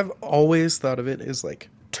think. I've always thought of it as like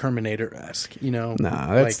Terminator-esque, you know?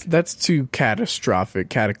 Nah, that's too catastrophic,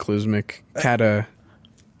 cataclysmic, catastrophizing.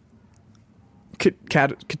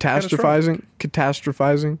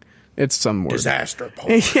 It's some word. Disaster.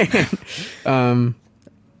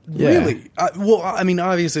 Yeah. Really? Well, I mean,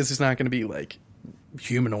 obviously, it's not going to be like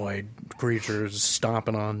humanoid creatures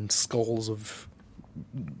stomping on skulls of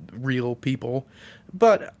real people.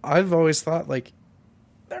 But I've always thought, like,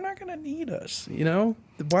 they're not going to need us, you know?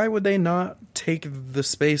 Why would they not take the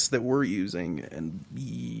space that we're using and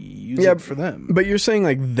use it for them? But you're saying,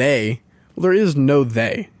 like, they. Well, there is no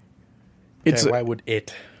they. Okay, why would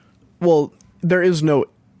it? Well, there is no...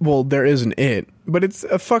 Well, there isn't it, but it's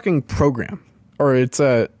a fucking program. Or it's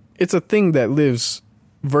a thing that lives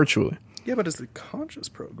virtually. Yeah, but it's a conscious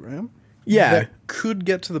program. Yeah. That could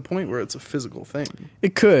get to the point where it's a physical thing.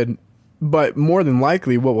 It could, but more than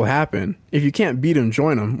likely what will happen, if you can't beat them,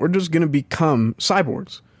 join them, we're just going to become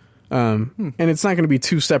cyborgs. And it's not going to be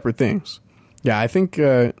two separate things. Yeah, I think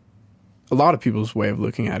a lot of people's way of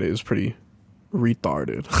looking at it is pretty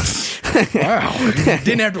retarded. Wow. You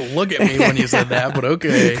didn't have to look at me when you said that, but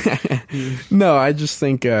okay. No, I just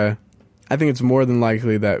think... I think it's more than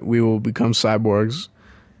likely that we will become cyborgs,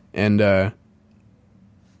 and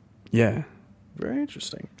yeah. Very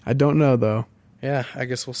interesting. I don't know, though. Yeah, I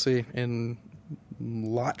guess we'll see in a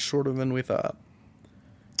lot shorter than we thought.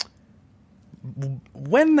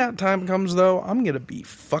 When that time comes, though, I'm going to be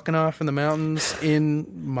fucking off in the mountains in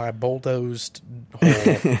my bulldozed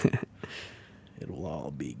hole. It'll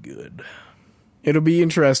all be good. It'll be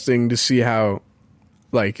interesting to see how,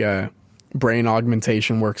 like, brain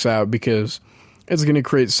augmentation works out, because it's going to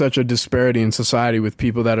create such a disparity in society with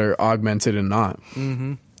people that are augmented and not.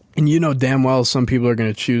 Mm-hmm. And you know damn well some people are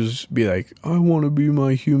going to be like, I want to be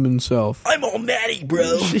my human self. I'm all natty,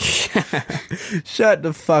 bro. Shut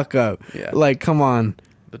the fuck up. Yeah. Like, come on.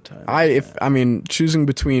 Choosing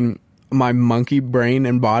between my monkey brain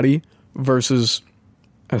and body versus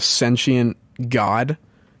a sentient god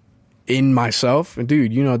in myself,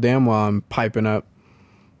 dude, you know damn well I'm piping up.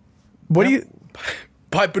 What do you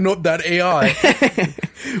piping up that AI?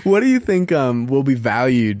 What do you think will be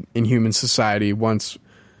valued in human society once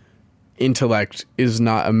intellect is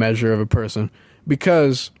not a measure of a person?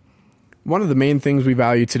 Because one of the main things we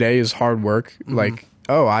value today is hard work. Mm-hmm. Like,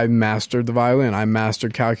 oh, I mastered the violin. I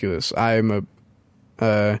mastered calculus. I'm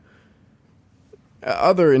other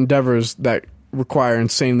endeavors that require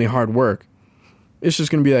insanely hard work. It's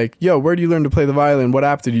just going to be like, yo, where do you learn to play the violin? What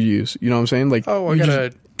app did you use? You know what I'm saying? Like, oh, I got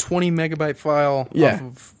a 20 megabyte file off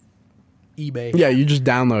of eBay. Yeah, you just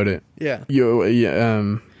download it. Yeah.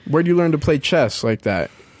 Where do you learn to play chess like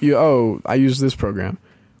that? I use this program.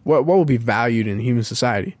 What will be valued in human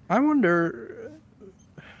society? I wonder,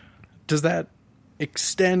 does that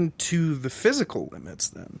extend to the physical limits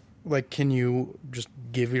then? Like, can you just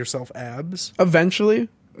give yourself abs? Eventually.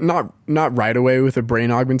 Not right away with a brain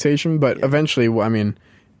augmentation, but eventually, I mean,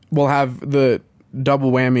 we'll have the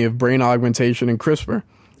double whammy of brain augmentation and CRISPR.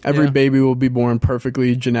 Every baby will be born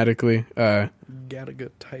perfectly genetically. Gattaca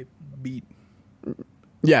type beat.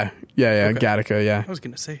 Yeah, okay. Gattaca, yeah. I was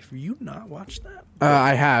going to say, have you not watched that?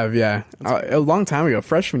 I have, yeah. A long time ago,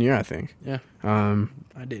 freshman year, I think. Yeah. I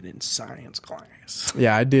did in science class.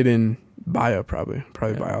 Yeah, I did in bio, probably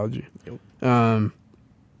biology. Yep.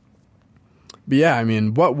 But yeah, I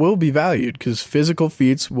mean, what will be valued? Because physical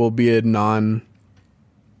feats will be a non-elevator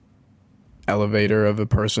of a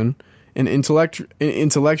person, and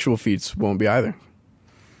intellectual feats won't be either.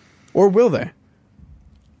 Or will they?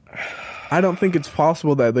 I don't think it's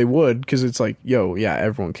possible that they would, because it's like, yo, yeah,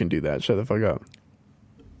 everyone can do that. Shut the fuck up.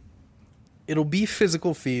 It'll be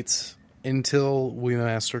physical feats until we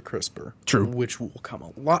master CRISPR. True. Which will come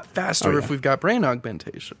a lot faster if we've got brain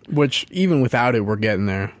augmentation. Which, even without it, we're getting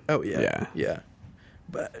there. Oh, yeah. Yeah.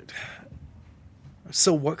 But,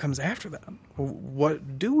 so what comes after that?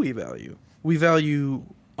 What do we value? We value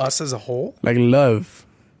us as a whole? Like love.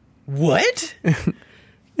 What?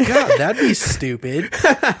 God, that'd be stupid.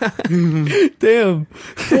 Damn.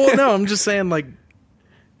 Well, no, I'm just saying, like,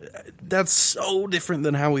 that's so different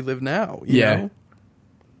than how we live now. You know?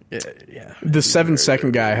 Yeah. The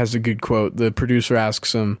 7-second guy has a good quote. The producer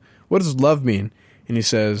asks him, what does love mean? And he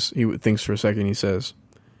says, he thinks for a second, he says,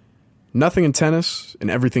 nothing in tennis and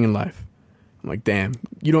everything in life. I'm like, damn,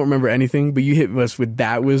 you don't remember anything, but you hit us with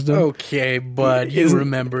that wisdom. Okay, bud, you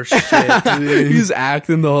remember shit. Dude. He's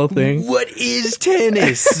acting the whole thing. What is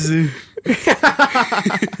tennis?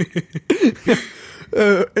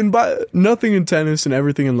 And by nothing in tennis and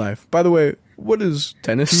everything in life. By the way, what is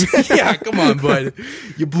tennis? Yeah, come on, bud.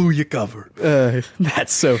 You blew your cover.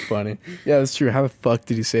 That's so funny. Yeah, that's true. How the fuck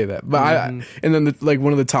did he say that? But and then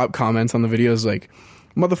one of the top comments on the video is like,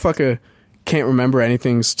 motherfucker can't remember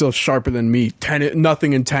anything, still sharper than me.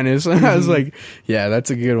 Nothing in tennis. And I was like, yeah, that's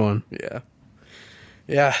a good one.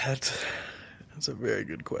 Yeah, that's a very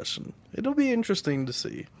good question. It'll be interesting to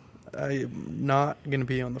see. I'm not going to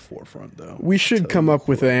be on the forefront, though. We should come up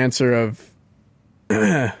with an answer of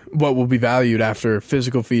what will be valued after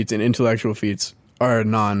physical feats and intellectual feats are a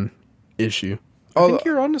non-issue. I think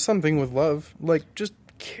you're onto something with love. Like, just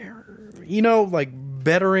care. You know, like,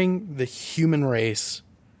 bettering the human race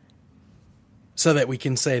so that we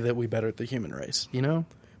can say that we bettered the human race, you know?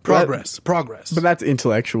 Progress. But that's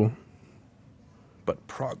intellectual. But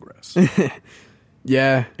progress.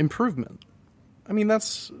 Yeah. Improvement. I mean,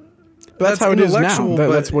 that's how it is now. intellectual,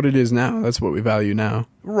 That's what it is now. That's what we value now.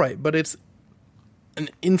 Right, but it's an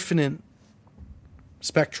infinite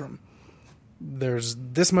spectrum. There's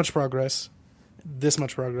this much progress, this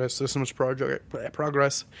much progress, this much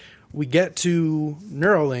progress. We get to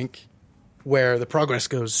Neurolink, where the progress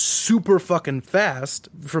goes super fucking fast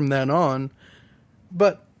from then on,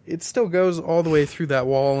 but it still goes all the way through that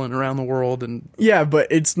wall and around the world. And yeah, but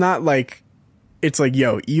it's not like, it's like,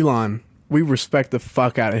 yo, Elon, we respect the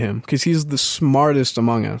fuck out of him because he's the smartest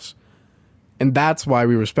among us. And that's why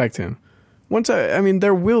we respect him.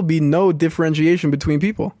 There will be no differentiation between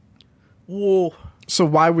people. Well, so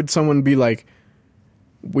why would someone be like,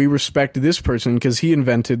 we respect this person because he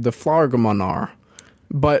invented the Flargomonar?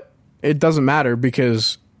 But it doesn't matter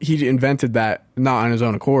because he invented that not on his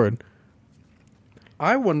own accord.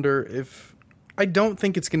 I wonder if... I don't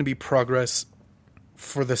think it's going to be progress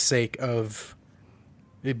for the sake of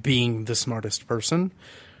it being the smartest person.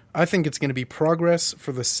 I think it's going to be progress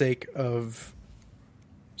for the sake of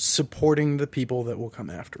supporting the people that will come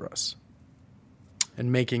after us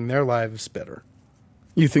and making their lives better.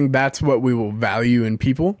 You think that's what we will value in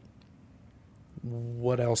people?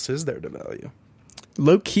 What else is there to value?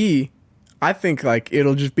 Low key, I think like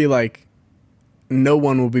it'll just be like no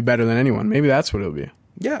one will be better than anyone. Maybe that's what it'll be.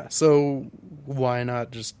 Yeah, so why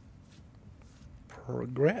not just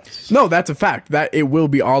progress? No, that's a fact. That it will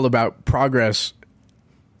be all about progress.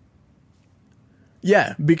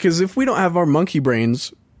 Yeah, because if we don't have our monkey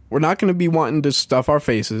brains, we're not going to be wanting to stuff our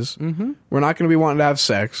faces. Mm-hmm. We're not going to be wanting to have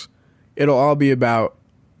sex. It'll all be about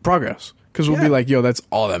progress. Because we'll be like, yo, that's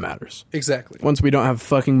all that matters. Exactly. Once we don't have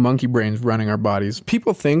fucking monkey brains running our bodies.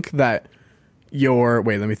 People think that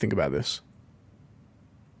wait, let me think about this.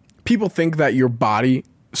 People think that your body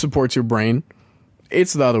supports your brain.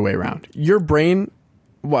 It's the other way around. Your brain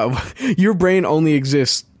only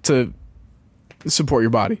exists to support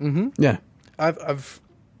your body. Mm-hmm. Yeah.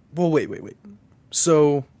 Well, wait.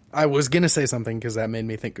 So I was going to say something because that made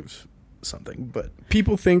me think of something, but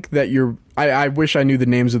people think that I wish I knew the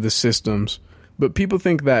names of the systems, but people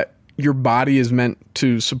think that your body is meant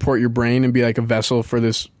to support your brain and be like a vessel for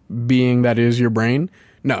this being that is your brain.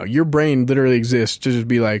 No, your brain literally exists to just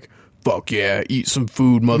be like, fuck yeah, eat some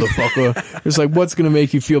food, motherfucker. It's like, what's going to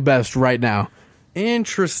make you feel best right now?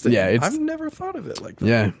 Interesting. Yeah, I've never thought of it like that.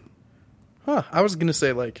 Yeah. Huh. I was going to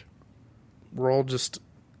say, like, we're all just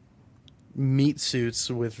meat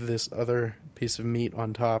suits with this other piece of meat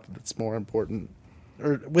on top that's more important.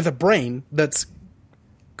 Or with a brain that's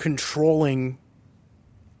controlling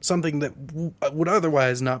something that would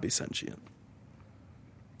otherwise not be sentient.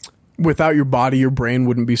 Without your body, your brain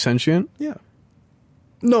wouldn't be sentient? Yeah.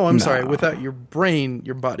 No, I'm sorry. Without your brain,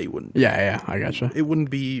 your body wouldn't. Yeah, I gotcha. It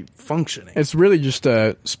wouldn't be functioning. It's really just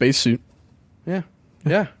a spacesuit. Yeah.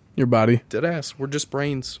 Your body. Deadass. We're just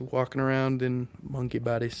brains walking around in monkey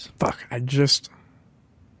bodies. Fuck,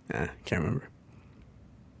 can't remember.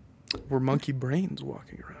 We're monkey brains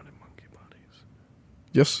walking around in monkey bodies.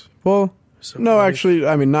 Yes. Well, So no, actually,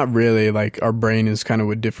 I mean, not really. Like, our brain is kind of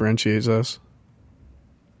what differentiates us.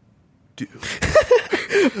 Dude.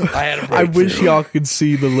 I had a breakthrough. I wish y'all could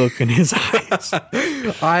see the look in his eyes.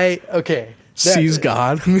 Sees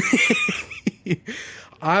God.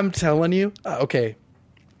 I'm telling you. Okay.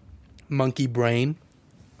 Monkey brain,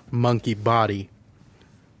 monkey body.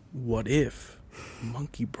 What if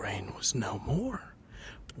monkey brain was no more?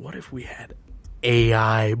 What if we had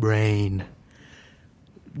AI brain?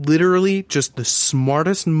 Literally just the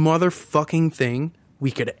smartest motherfucking thing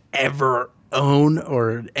we could ever own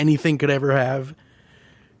or anything could ever have.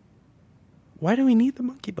 Why do we need the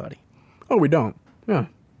monkey body? Oh, we don't. Yeah.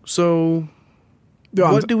 So,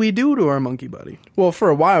 what do we do to our monkey body? Well, for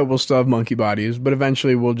a while, we'll still have monkey bodies, but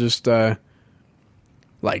eventually we'll just,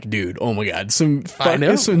 like, dude, oh my god, some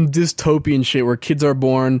dystopian shit where kids are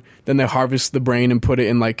born, then they harvest the brain and put it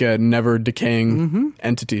in, like, a never-decaying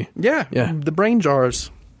entity. Yeah. The brain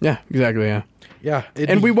jars. Yeah, exactly, yeah. Yeah.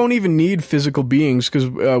 And we won't even need physical beings, because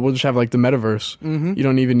we'll just have, like, the metaverse. Mm-hmm. You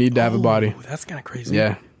don't even need to have a body. That's kind of crazy.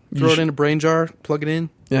 Yeah. Throw it in a brain jar, plug it in.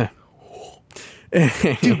 Yeah.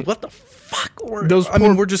 Dude, what the fuck?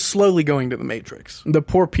 We're just slowly going to the Matrix. The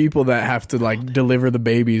poor people that have to, like, deliver the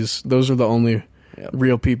babies, those are the only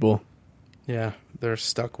real people. Yeah, they're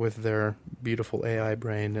stuck with their beautiful AI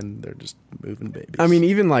brain, and they're just moving babies. I mean,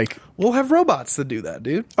 even, like... We'll have robots that do that,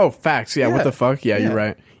 dude. Oh, facts. Yeah, what the fuck? Yeah, you're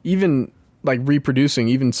right. Even, like, reproducing,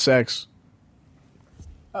 even sex.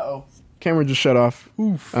 Uh-oh. Camera just shut off.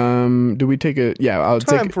 Oof. Do we take a... Yeah, I'll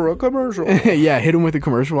Time for a commercial. Yeah, hit him with a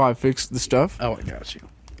commercial while I fix the stuff. Oh, I got you.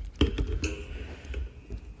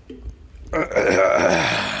 I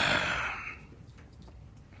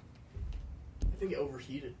think it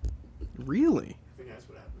overheated. Really? I think that's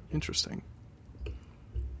what happened. Interesting.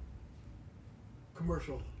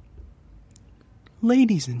 Commercial.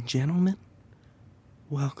 Ladies and gentlemen,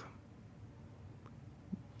 welcome.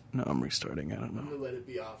 No, I'm restarting. I don't know. I'm gonna let it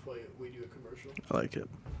be off while we do a commercial. I like it.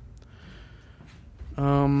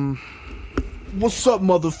 What's up,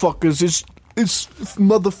 motherfuckers? It's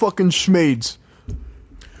motherfucking schmades.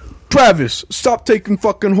 Travis, stop taking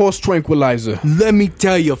fucking horse tranquilizer. Let me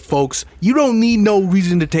tell you, folks, you don't need no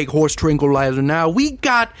reason to take horse tranquilizer now. We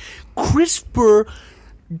got CRISPR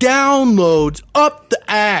downloads up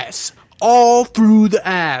the ass, all through the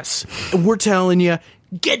ass. And we're telling you,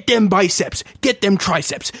 get them biceps, get them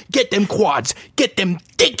triceps, get them quads, get them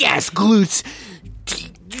thick-ass glutes.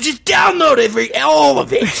 Just download all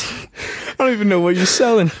of it. I don't even know what you're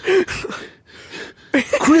selling.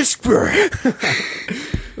 CRISPR.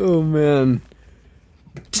 Oh, man.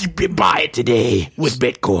 Buy it today with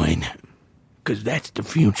Bitcoin. Because that's the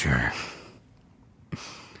future.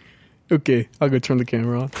 Okay, I'll go turn the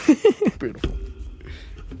camera on. Beautiful.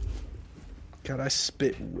 God, I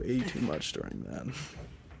spit way too much during that.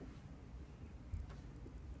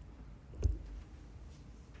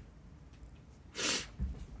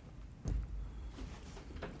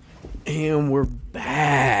 And we're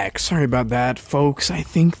back. Sorry about that, folks. I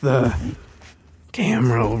think the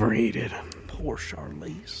camera overheated. Poor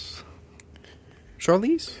Charlize.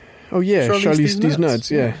 Charlize? Oh, yeah. Charlize these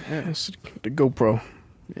nuts. Yeah. Yes. The GoPro.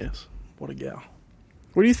 Yes. What a gal.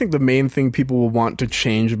 What do you think the main thing people will want to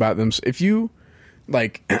change about them? If you,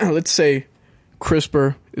 like, let's say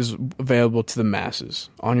CRISPR is available to the masses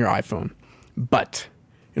on your iPhone, but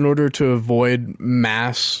in order to avoid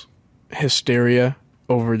mass hysteria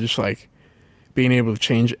over just, like, being able to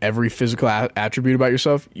change every physical attribute about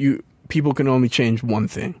yourself, people can only change one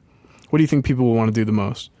thing. What do you think people will want to do the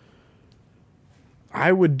most?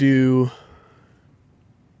 I would do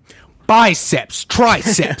biceps,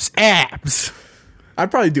 triceps, abs.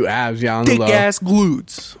 I'd probably do abs, yeah, on the low. Thick ass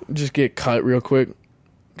glutes. Just get cut real quick.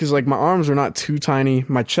 Because, like, my arms are not too tiny.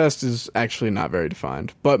 My chest is actually not very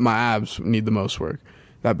defined. But my abs need the most work.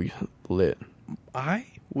 That'd be lit. I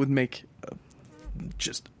would make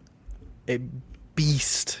just a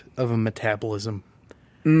beast of a metabolism.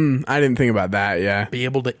 I didn't think about that, yeah. Be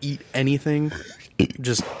able to eat anything,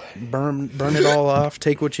 just burn it all off,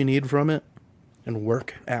 take what you need from it, and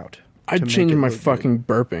work out. I'd change my fucking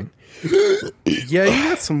burping. Yeah, you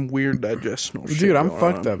got some weird digestional shit. Dude, I'm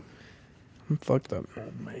fucked up. I'm fucked up. Oh,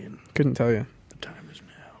 man. Couldn't tell you. The time is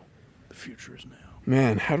now. The future is now.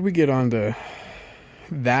 Man, how do we get on to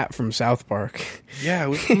that from South Park? Yeah,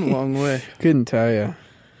 we've come a long way. Couldn't tell you.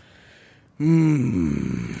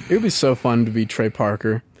 It would be so fun to be Trey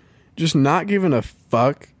Parker. Just not giving a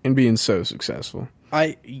fuck and being so successful.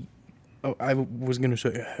 I was going to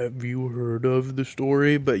say, have you heard of the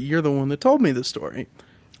story? But you're the one that told me the story.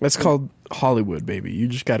 That's called Hollywood, baby. You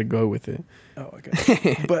just got to go with it. Oh,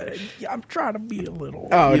 okay. But I'm trying to be a little...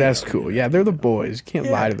 Oh, that's cool. Yeah, they're the boys. You can't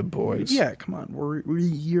lie to the boys. Yeah, come on.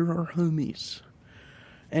 You're our homies.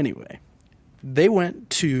 Anyway, they went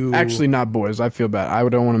to... Actually, not boys. I feel bad. I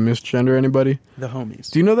don't want to misgender anybody. The homies.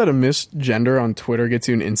 Do you know that a misgender on Twitter gets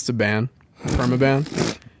you an insta-ban?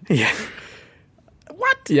 Permaban? Yeah.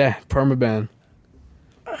 What? Yeah, permaban.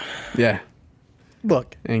 Yeah.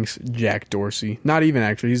 Look. Thanks, Jack Dorsey. Not even,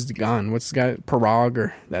 actually. He's gone. What's the guy? Parag?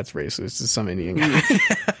 Or that's racist. It's some Indian guy.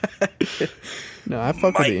 No, I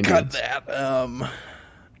fuck with the Indians. Cut that.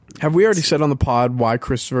 Have we already said on the pod why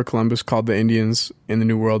Christopher Columbus called the Indians in the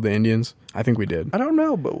New World the Indians? I think we did. I don't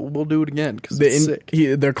know, but we'll do it again because it's sick.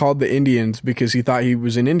 They're called the Indians because he thought he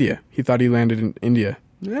was in India. He thought he landed in India.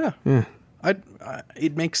 Yeah. Yeah.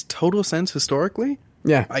 It makes total sense historically.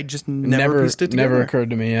 Yeah. I just never pieced it together. Never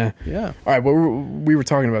occurred to me, yeah. Yeah. All right, well, we were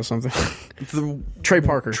talking about something. Trey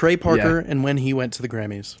Parker. Trey Parker and when he went to the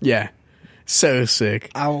Grammys. Yeah. So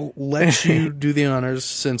sick. I'll let you do the honors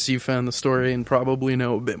since you found the story and probably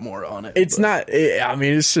know a bit more on it. It's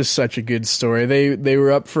it's just such a good story. They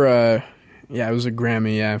were up for it was a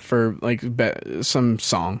Grammy, for like some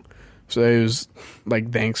song. So it was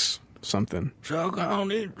like thanks something. Suck on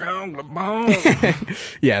this jungle bone.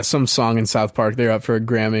 Yeah, some song in South Park. They were up for a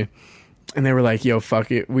Grammy. And they were like, yo,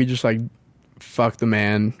 fuck it. We just like fuck the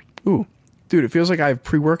man. Ooh, dude, it feels like I have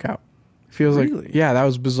pre-workout. It feels really? like, yeah, that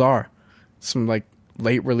was bizarre. Some like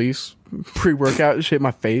late release pre-workout shit in my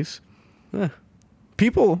face.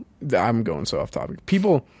 People, I'm going so off topic.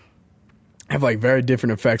 People have like very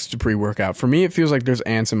different effects to pre-workout. For me, it feels like there's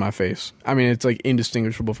ants in my face. I mean, it's like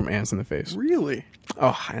indistinguishable from ants in the face. Really?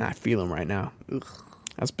 Oh, and I feel them right now. Ugh.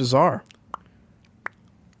 That's bizarre.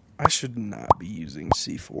 I should not be using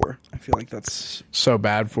C4. I feel like that's so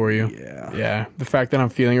bad for you. Yeah. Yeah. The fact that I'm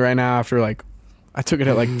feeling it right now after like, I took it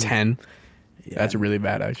at like 10. Yeah. That's really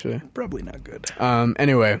bad, actually. Probably not good.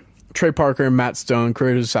 Anyway, Trey Parker and Matt Stone,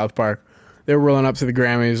 creators of South Park, they were rolling up to the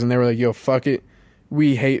Grammys and they were like, yo, fuck it.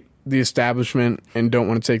 We hate the establishment and don't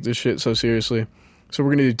want to take this shit so seriously. So we're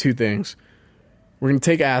going to do two things. We're going to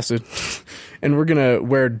take acid and we're going to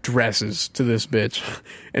wear dresses to this bitch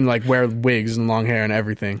and like wear wigs and long hair and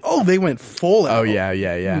everything. Oh, they went full out. Oh,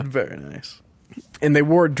 yeah. Very nice. And they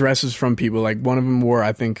wore dresses from people. Like one of them wore,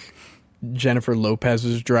 I think, Jennifer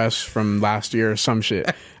Lopez's dress from last year or some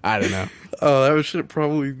shit. I don't know. Oh, that was shit.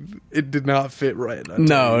 Probably it did not fit right.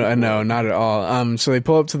 No, not at all. So they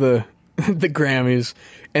pull up to the Grammys,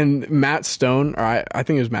 and Matt Stone, or I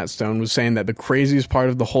think it was Matt Stone, was saying that the craziest part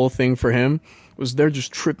of the whole thing for him was they're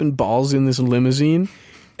just tripping balls in this limousine,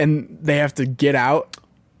 and they have to get out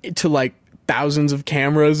to like thousands of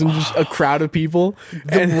cameras and just a crowd of people.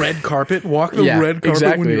 The red carpet, walk the red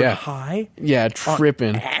carpet when you're high. Yeah,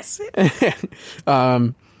 tripping. Acid?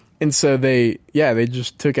 And so they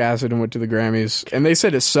just took acid and went to the Grammys. And they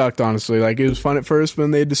said it sucked, honestly. Like, it was fun at first, but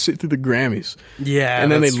then they had to sit through the Grammys. Yeah,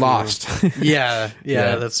 and then they true. lost. yeah,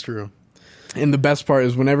 that's true. And the best part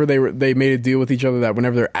is whenever they made a deal with each other that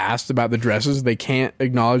whenever they're asked about the dresses, they can't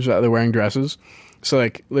acknowledge that they're wearing dresses. So,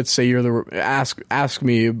 like, let's say ask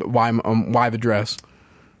me why the dress.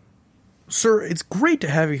 Sir, it's great to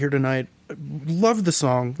have you here tonight. Love the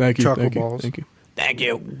song. Thank you. Chocolate Balls. Thank you. Thank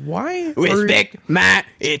you. Why? Respect my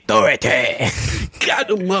authority.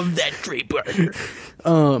 Gotta love that Trey Parker.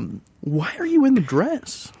 Why are you in the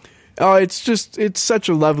dress? Oh, it's such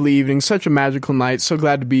a lovely evening, such a magical night. So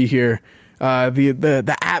glad to be here.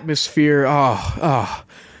 The atmosphere. Oh.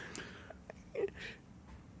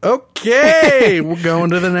 Okay, we're going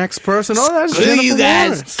to the next person. Oh, that's Screw Jennifer you guys.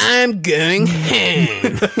 Lawrence. I'm going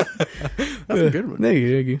home. That's a good one. Thank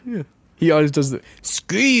you. Yeah. He always does the.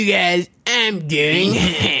 Screw you guys. I'm going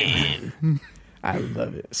home. I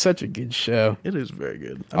love it. Such a good show. It is very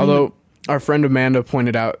good. Although our friend Amanda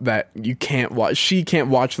pointed out that she can't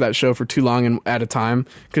watch that show for too long at a time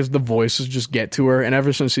because the voices just get to her. And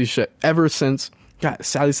ever since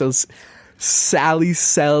Sally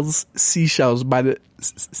sells seashells by the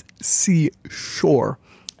seashore.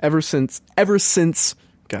 Ever since,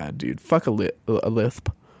 God, dude, fuck a lisp.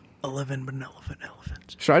 11 benevolent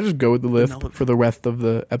elephants. Should I just go with the lisp for the rest of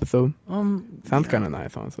the episode? Sounds kind of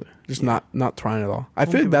nice, honestly. Just not trying at all. I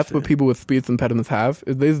feel like that's what people with speech impediments have.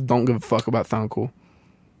 Is they just don't give a fuck about sound cool.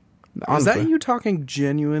 Honestly. Is that you talking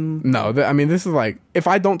genuine? No, this is like if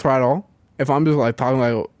I don't try at all. If I'm just like talking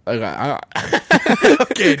like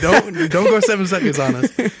okay, don't go 7 seconds on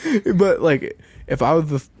us. But like, if I was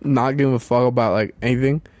just not giving a fuck about like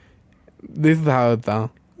anything, this is how it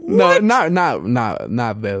sounds. No, not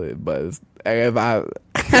really. But if I,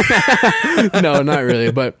 no, not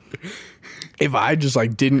really. But if I just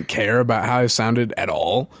like didn't care about how I sounded at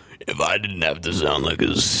all, If I didn't have to sound like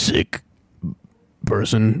a sick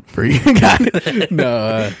person for you guys,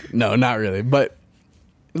 no, not really. But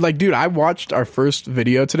like, dude, I watched our first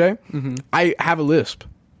video today. Mm-hmm. I have a lisp.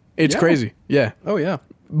 It's crazy. Yeah. Oh yeah.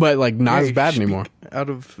 But like not as bad anymore. Out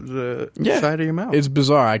of the side of your mouth. It's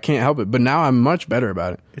bizarre. I can't help it. But now I'm much better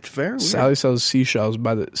about it. It's very weird. Sally sells seashells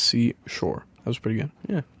by the seashore. That was pretty good.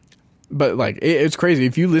 Yeah. But like, it's crazy.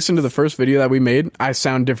 If you listen to the first video that we made, I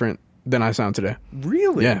sound different than I sound today.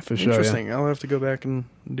 Really? Yeah, for sure. Interesting. Yeah. I'll have to go back and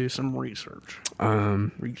do some research.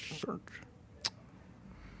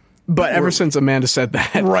 But ever since Amanda said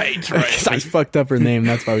that, Right. I fucked up her name.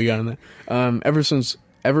 That's why we got in there. Ever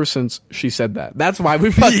since she said that, that's why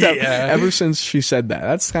we fucked up. Ever since she said that,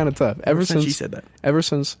 that's kind of tough. Ever since she said that. Ever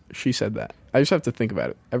since she said that, I just have to think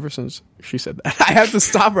about it. Ever since she said that, I have to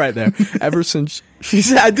stop right there. Ever since she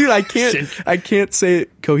said, dude, I can't say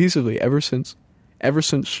it cohesively. Ever since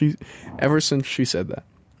she said that.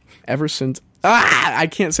 Ever since I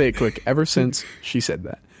can't say it quick. Ever since she said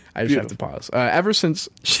that. I just have to pause. Ever since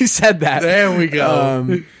she said that. There we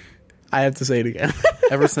go. I have to say it again.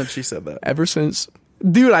 Ever since she said that. Ever since,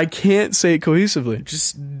 dude, I can't say it cohesively.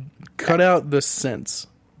 Just cut out the sense.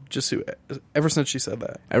 Ever since she said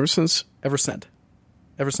that. Ever since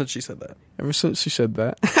she said that. Ever since she said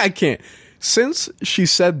that. I can't. Since she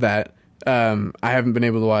said that, I haven't been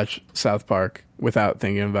able to watch South Park without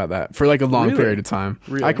thinking about that for like a long period of time.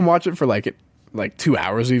 Really? I can watch it for like 2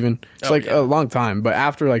 hours even. It's a long time. But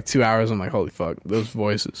after like 2 hours, I'm like, holy fuck, those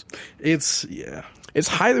voices. It's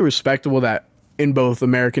highly respectable that in both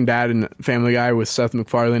American Dad and Family Guy with Seth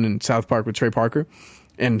MacFarlane and South Park with Trey Parker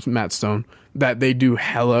and Matt Stone, that they do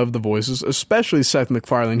hella of the voices, especially Seth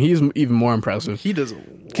MacFarlane. He's even more impressive. He does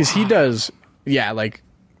because he does, like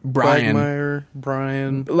Brian, Quagmire,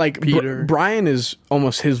 Brian, like Peter. Brian is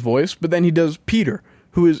almost his voice, but then he does Peter,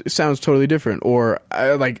 who sounds totally different, or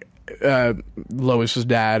Lois's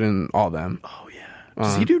dad and all them. Oh yeah,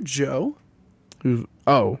 does he do Joe?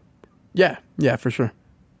 Yeah, for sure.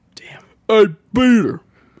 Damn. Hey Peter,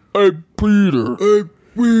 hey Peter, hey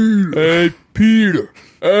Peter, hey Peter,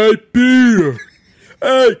 hey Peter,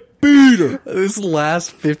 hey Peter. This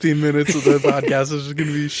last 15 minutes of the podcast is just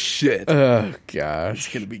gonna be shit. Oh gosh,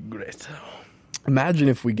 It's gonna be great. imagine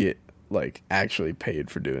if we get like actually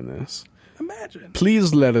paid for doing this. Imagine.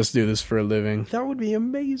 Please let us do this for a living. That would be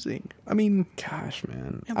amazing. I mean, Gosh,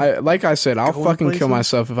 man. Yeah, Like I said, I'll going fucking kill places.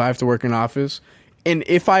 myself if I have to work in an office. And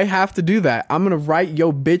if I have to do that, I'm going to write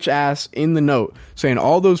yo bitch ass in the note saying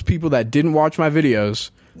all those people that didn't watch my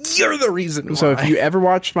videos. you're the reason why. So if you ever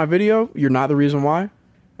watched my video, you're not the reason why.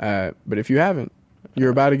 But if you haven't, you're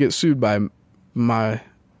about to get sued by my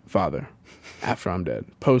father after I'm dead.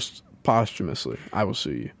 Posthumously, I will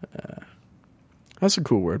sue you. That's a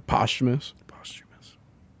cool word, posthumous. Posthumous.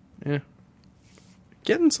 Yeah.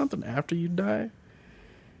 Getting something after you die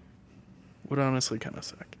would honestly kind of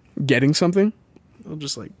suck. Getting something? Well,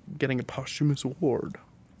 just like getting a posthumous award.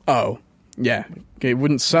 Oh, yeah. Okay, it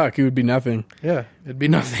wouldn't suck. It would be nothing. Yeah, it'd be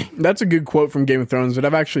nothing. That's a good quote from Game of Thrones that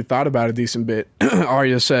I've actually thought about a decent bit.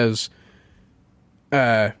 Arya says,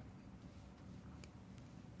 after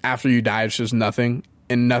you die, it's just nothing,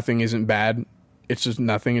 and nothing isn't bad. It's just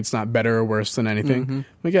nothing. It's not better or worse than anything. Mm-hmm.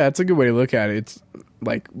 Like, yeah, that's a good way to look at it. It's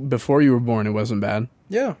like before you were born, it wasn't bad.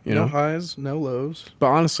 Yeah, You no know? highs, no lows. But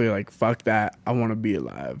honestly, like, fuck that. I want to be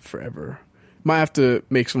alive forever. Might have to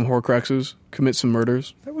make some Horcruxes, commit some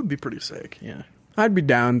murders. That would be pretty sick, yeah. I'd be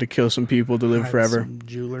down to kill some people to live Hide forever. some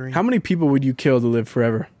jewelry. How many people would you kill to live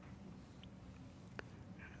forever?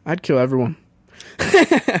 I'd kill everyone.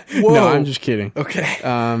 Whoa. No, I'm just kidding. Okay.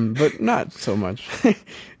 But not so much.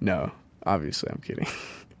 No, obviously I'm kidding.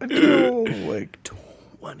 I'd kill like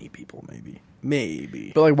 20 people,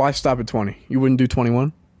 maybe. But like, why stop at 20? You wouldn't do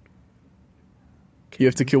 21? You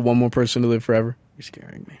have to kill one more person to live forever? You're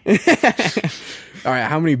scaring me. All right,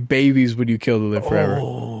 how many babies would you kill to live forever?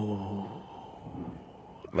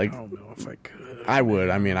 Like, I don't know if I could. I would.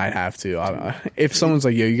 I mean, I'd have to. If someone's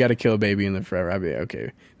like, "Yo, you got to kill a baby and live forever," I'd be like,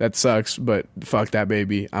 okay. That sucks, but fuck that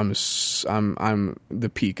baby. I'm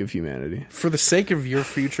the peak of humanity. For the sake of your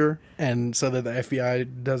future, and so that the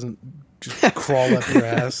FBI doesn't just crawl up your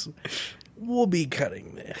ass, we'll be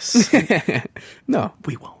cutting this. No,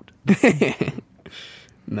 We won't.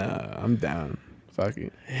 no, I'm down. Fuck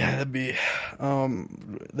it. Yeah, that'd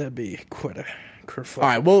be quite a kerfuffle. All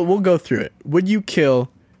right, we'll go through it. Would you kill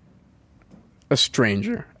a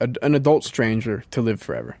stranger, an adult stranger, to live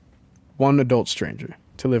forever? One adult stranger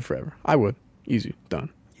to live forever. I would. Easy. Done.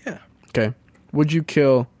 Yeah. Okay. Would you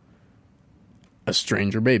kill a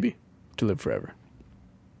stranger baby to live forever?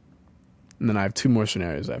 And then I have two more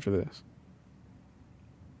scenarios after this.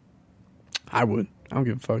 I would. I don't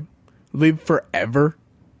give a fuck. Live forever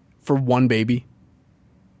for one baby?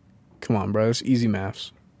 Come on, bro. That's easy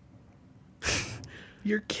maths.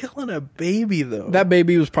 You're killing a baby, though. That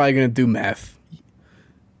baby was probably going to do meth.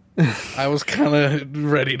 I was kind of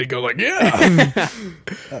ready to go like, yeah.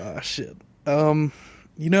 Shit. You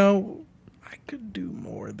know, I could do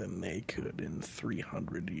more than they could in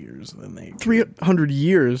 300 years than they could. 300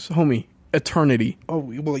 years, homie. Eternity. Oh,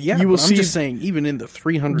 well, yeah. You will I'm see- just saying, even in the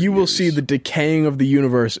 300 You will years, see the decaying of the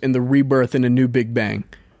universe and the rebirth in a new Big Bang.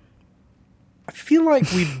 I feel like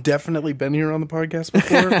we've definitely been here on the podcast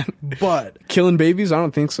before, but Killing babies? I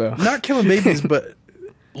don't think so. not killing babies, but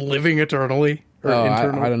living eternally or Oh,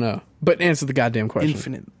 internally. I don't know. But answer the goddamn question.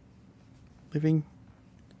 Infinite. Living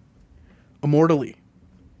immortally.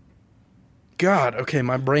 God, okay,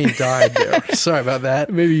 my brain died there. Sorry about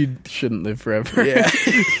that. Maybe you shouldn't live forever. Yeah.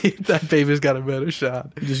 That baby's got a better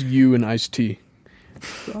shot. Just you and iced tea.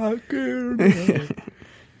 I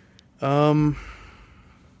I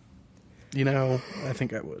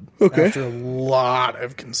think I would. Okay. After a lot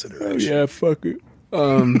of consideration. Yeah, fuck it.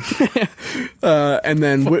 And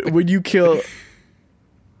then would you kill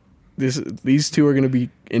this? These two are going to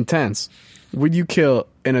be intense. Would you kill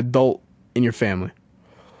an adult in your family?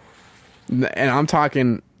 And I'm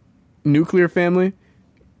talking nuclear family,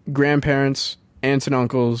 grandparents, aunts and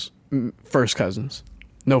uncles, first cousins,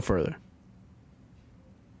 no further.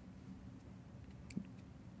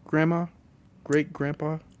 Grandma, great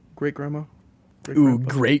grandpa, great grandma. Ooh,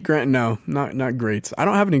 great grand? No, not greats. I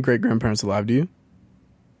don't have any great grandparents alive. Do you?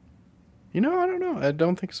 I don't know. I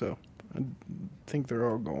don't think so. I think they're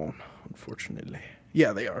all gone, unfortunately.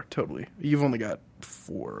 Yeah, they are, totally. You've only got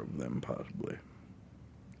 4 of them, possibly.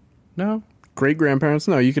 No? Great grandparents?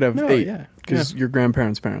 No, you could have 8. Yeah. Because your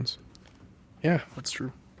grandparents' parents. Yeah, that's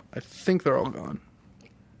true. I think they're all gone.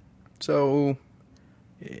 So,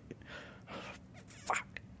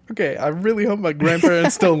 fuck. Okay, I really hope my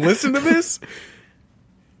grandparents still listen to this.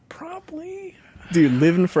 Probably. Dude,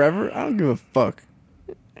 living forever? I don't give a fuck.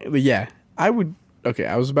 But yeah, I would. Okay,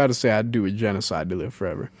 I was about to say I'd do a genocide to live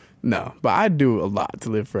forever. No, but I'd do a lot to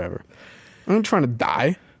live forever. I'm not trying to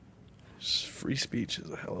die. Free speech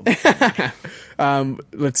is a hell of a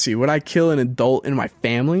Let's see. Would I kill an adult in my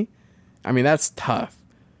family? I mean, that's tough.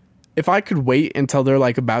 If I could wait until they're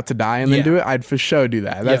like about to die and then do it, I'd for sure do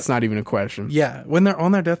that. That's not even a question. Yeah, when they're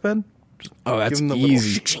on their deathbed. Oh, that's give them the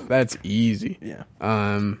easy. little That's easy. Yeah.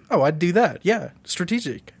 Oh, I'd do that. Yeah,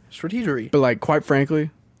 strategery. but like, quite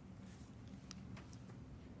frankly,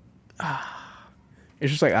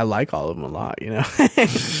 it's just like I like all of them a lot,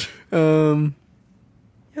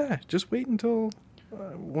 Yeah, just wait until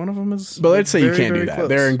one of them is. But let's say you very, can't do very that. close.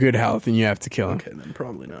 They're in good health and you have to kill them. Okay, then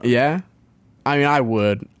probably not. Yeah? I mean, I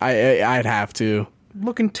would. I'd have to.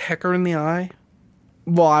 Looking Tecker in the eye.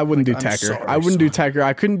 Well, I wouldn't do I'm Tecker. sorry, I wouldn't do son. Tecker.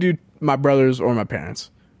 I couldn't do my brothers or my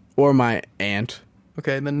parents. Or my aunt.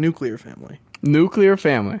 Okay, then nuclear family. Nuclear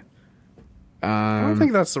family. I don't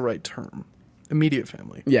think that's the right term. Immediate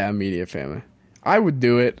family. Yeah, immediate family. I would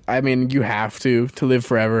do it. I mean, you have to live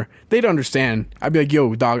forever. They'd understand. I'd be like,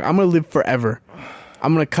 yo, dog, I'm going to live forever.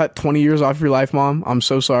 I'm going to cut 20 years off your life, Mom. I'm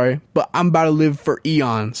so sorry. But I'm about to live for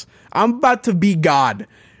eons. I'm about to be God.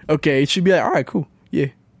 Okay, she'd be like, all right, cool. Yeah,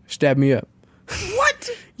 stab me up. What?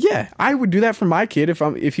 Yeah, I would do that for my kid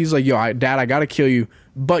if he's like, yo, Dad, I got to kill you.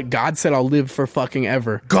 But God said I'll live for fucking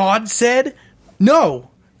ever. God said? No.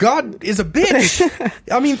 God is a bitch.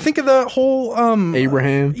 I mean, think of the whole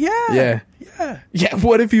Abraham? Yeah. Yeah,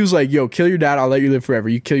 what if he was like, yo, kill your dad, I'll let you live forever.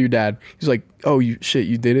 You kill your dad. He's like, oh, you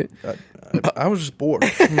did it? I was just bored.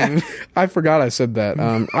 I forgot I said that.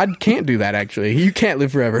 I can't do that, actually. You can't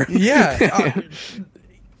live forever. Yeah.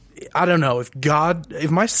 I don't know.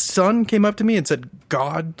 If my son came up to me and said,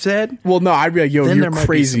 God said, Well, no, I'd be like, yo, then you're there might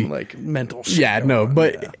crazy. be some, like, mental shit. Yeah, going no, on.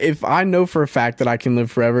 but Yeah. if I know for a fact that I can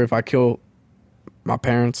live forever, if I kill my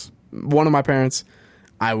parents, one of my parents,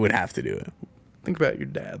 I would have to do it. Think about your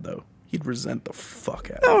dad, though. He'd resent the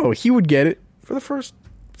fuck out of Oh, he would get it. for the first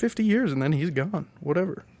 50 years, and then he's gone.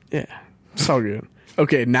 Whatever. Yeah, it's all good.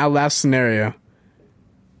 Okay, now last scenario.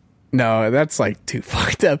 No, that's like too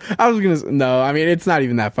fucked up. No, I mean, it's not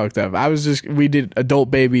even that fucked up. We did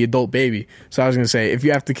adult baby. So I was going to say, if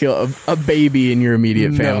you have to kill a baby in your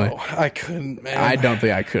immediate family. No, I couldn't, man. I don't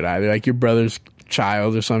think I could either. Like your brother's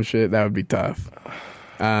child or some shit, that would be tough.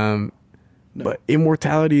 But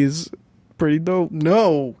immortality is pretty dope.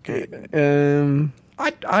 No. Okay.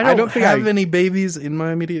 I don't have any babies in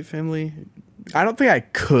my immediate family. I don't think I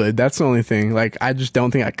could. That's the only thing. Like, I just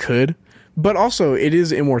don't think I could. But also, it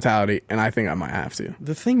is immortality, and I think I might have to.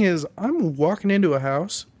 The thing is, I'm walking into a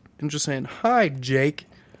house and just saying, hi, Jake.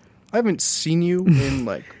 I haven't seen you in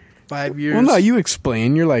like 5 years. Well, no, you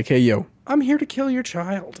explain. You're like, hey, yo. I'm here to kill your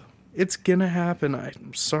child. It's gonna happen.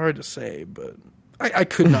 I'm sorry to say, but I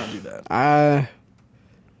could not do that.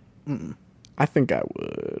 I think I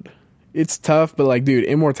would. It's tough, but like, dude,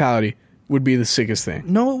 immortality would be the sickest thing.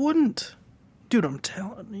 No, it wouldn't. Dude, I'm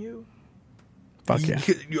telling you. Fuck yeah.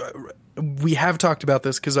 We have talked about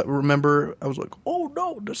this because I remember I was like, oh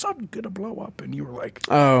no, the sun's gonna blow up. And you were like,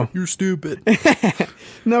 Oh. you're stupid.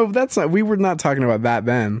 No, that's not. We were not talking about that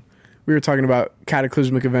then. We were talking about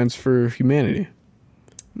cataclysmic events for humanity.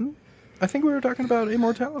 I think we were talking about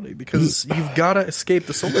immortality because you've got to escape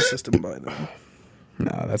the solar system by then.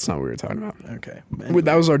 No, that's not what we were talking about. Okay.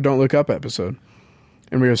 That was our Don't Look Up episode.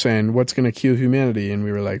 And we were saying, what's going to kill humanity? And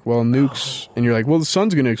we were like, well, nukes. And you're like, well, the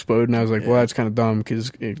sun's going to explode. And I was like, well, that's kind of dumb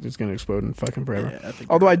because it's going to explode in fucking forever. Yeah,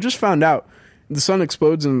 Although I just found out the sun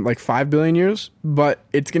explodes in like 5 billion years, but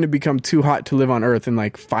it's going to become too hot to live on Earth in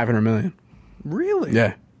like 500 million. Really?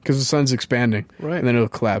 Yeah, because the sun's expanding. Right. And then it'll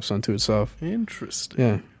collapse onto itself. Interesting.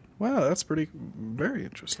 Yeah. Wow, that's very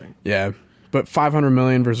interesting. Yeah. But 500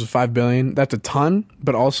 million versus 5 billion, that's a ton.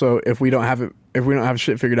 But also, if we don't have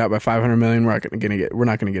shit figured out by 500 million, we're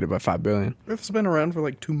not gonna get it by 5 billion. Earth's been around for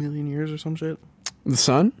like 2 million years or some shit. The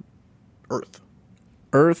sun? Earth.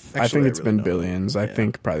 Actually, I think it's really been billions. I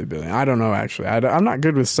think probably billion. I don't know, actually. I'm not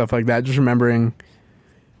good with stuff like that. Just remembering,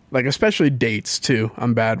 like, especially dates, too.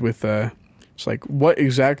 I'm bad with, it's like, what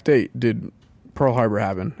exact date did Pearl Harbor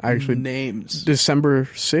happen? Names. December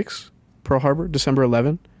 6th? Pearl Harbor? December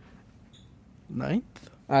 11th? 9th?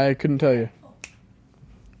 I couldn't tell you.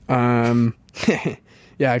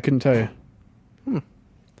 Yeah, I couldn't tell you.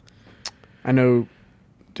 I know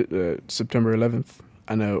September 11th.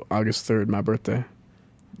 I know August 3rd, my birthday.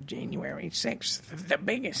 January 6th, the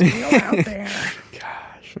biggest deal out there.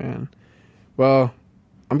 Gosh, man. Well,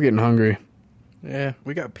 I'm getting hungry. Yeah,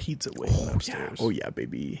 we got pizza waiting upstairs. Oh, yeah,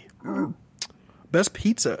 baby. Best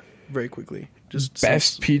pizza, very quickly. Just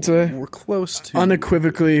Best pizza? We're close to...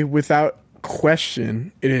 Unequivocally, without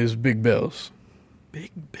question, it is Big Bill's.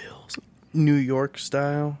 Big Bill's. New York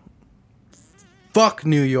style. Fuck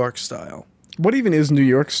New York style. What even is New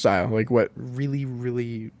York style? Like what? Really,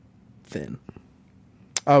 really thin.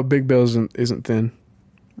 Oh, Big Bill's isn't thin.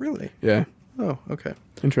 Really? Yeah. Oh, okay.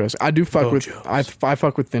 Interesting. I do fuck Bojo's. with I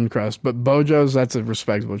fuck with thin crust, but Bojo's, that's a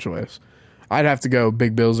respectable choice. I'd have to go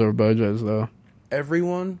Big Bill's over Bojo's though.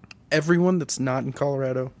 Everyone that's not in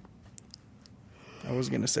Colorado. I was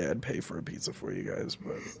gonna say I'd pay for a pizza for you guys,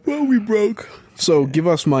 but Well, we broke. So give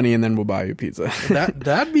us money and then we'll buy you pizza.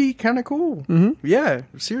 that'd be kind of cool. Mm-hmm. Yeah,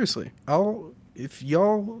 seriously. If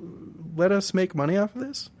y'all let us make money off of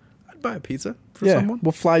this, I'd buy a pizza for someone.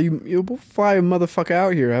 We'll fly a motherfucker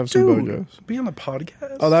out here. Have some Dude, Bojo's. be on the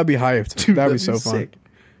podcast. Oh, that'd be hyped. Dude, that'd be so fun. sick.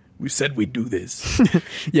 We said we'd do this.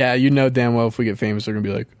 Yeah, you know damn well if we get famous, they're gonna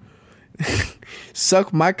be like,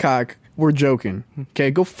 "Suck my cock." We're joking.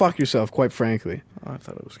 Okay, go fuck yourself. Quite frankly. Oh, I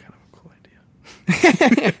thought it was kind of a cool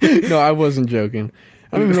idea. No, I wasn't joking.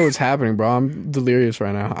 I don't even know what's happening, bro. I'm delirious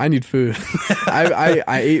right now. I need food. I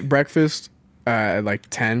ate breakfast at like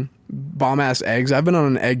 10. Bomb ass eggs. I've been on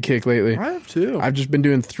an egg kick lately. I have too. I've just been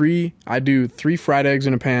doing 3. I do 3 fried eggs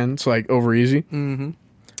in a pan. So like over easy. Mm-hmm.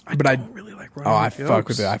 But I don't really like running. I fuck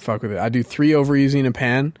with it. I do 3 over easy in a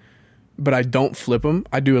pan, but I don't flip them.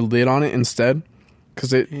 I do a lid on it instead.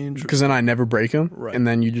 Because then I never break them, right. And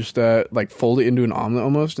then you just like fold it into an omelet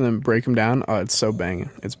almost, and then break them down. Oh, it's so banging!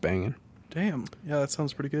 It's banging. Damn, yeah, that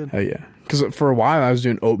sounds pretty good. Hell yeah! Because for a while I was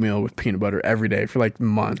doing oatmeal with peanut butter every day for like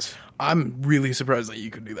months. I'm really surprised that you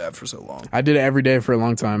could do that for so long. I did it every day for a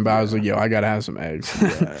long time, but I was like, yo, I gotta have some eggs.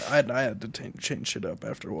 Yeah, I had to change shit up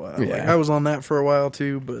after a while. Yeah. Like, I was on that for a while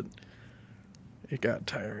too, but it got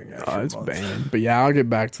tiring after a It's month. banging. But yeah, I'll get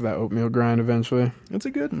back to that oatmeal grind eventually. It's a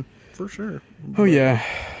good one for sure. Oh yeah.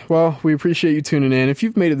 Well, we appreciate you tuning in. If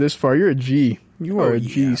you've made it this far, you're a G. You are a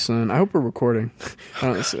G, yeah. son. I hope we're recording.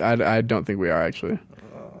 I don't think we are, actually.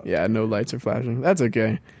 Yeah, no lights are flashing. That's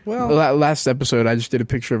okay. Well, last episode, I just did a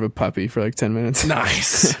picture of a puppy for like 10 minutes.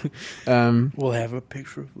 nice. We'll have a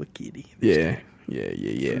picture of a kitty. Yeah.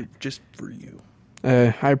 Just for you.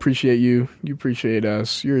 I appreciate you. You appreciate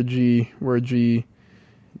us. You're a G. We're a G.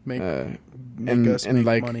 Make and us make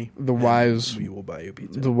like money. The wise, we will buy you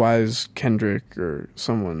pizza. The wise Kendrick or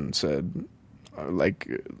someone said, like,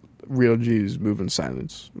 real G's move in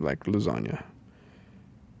silence, like lasagna.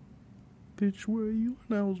 Bitch, where you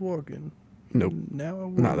when I was walking? Nope. Now I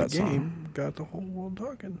won Not the that game. song. Got the whole world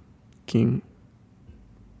talking. King.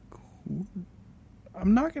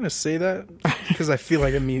 I'm not gonna say that because I feel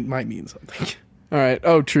like it might mean something. All right.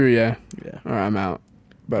 Oh, true. Yeah. Yeah. All right. I'm out.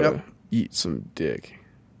 About Yep. to eat some dick.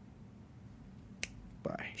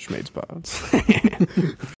 Bye. Schmades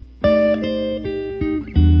pods.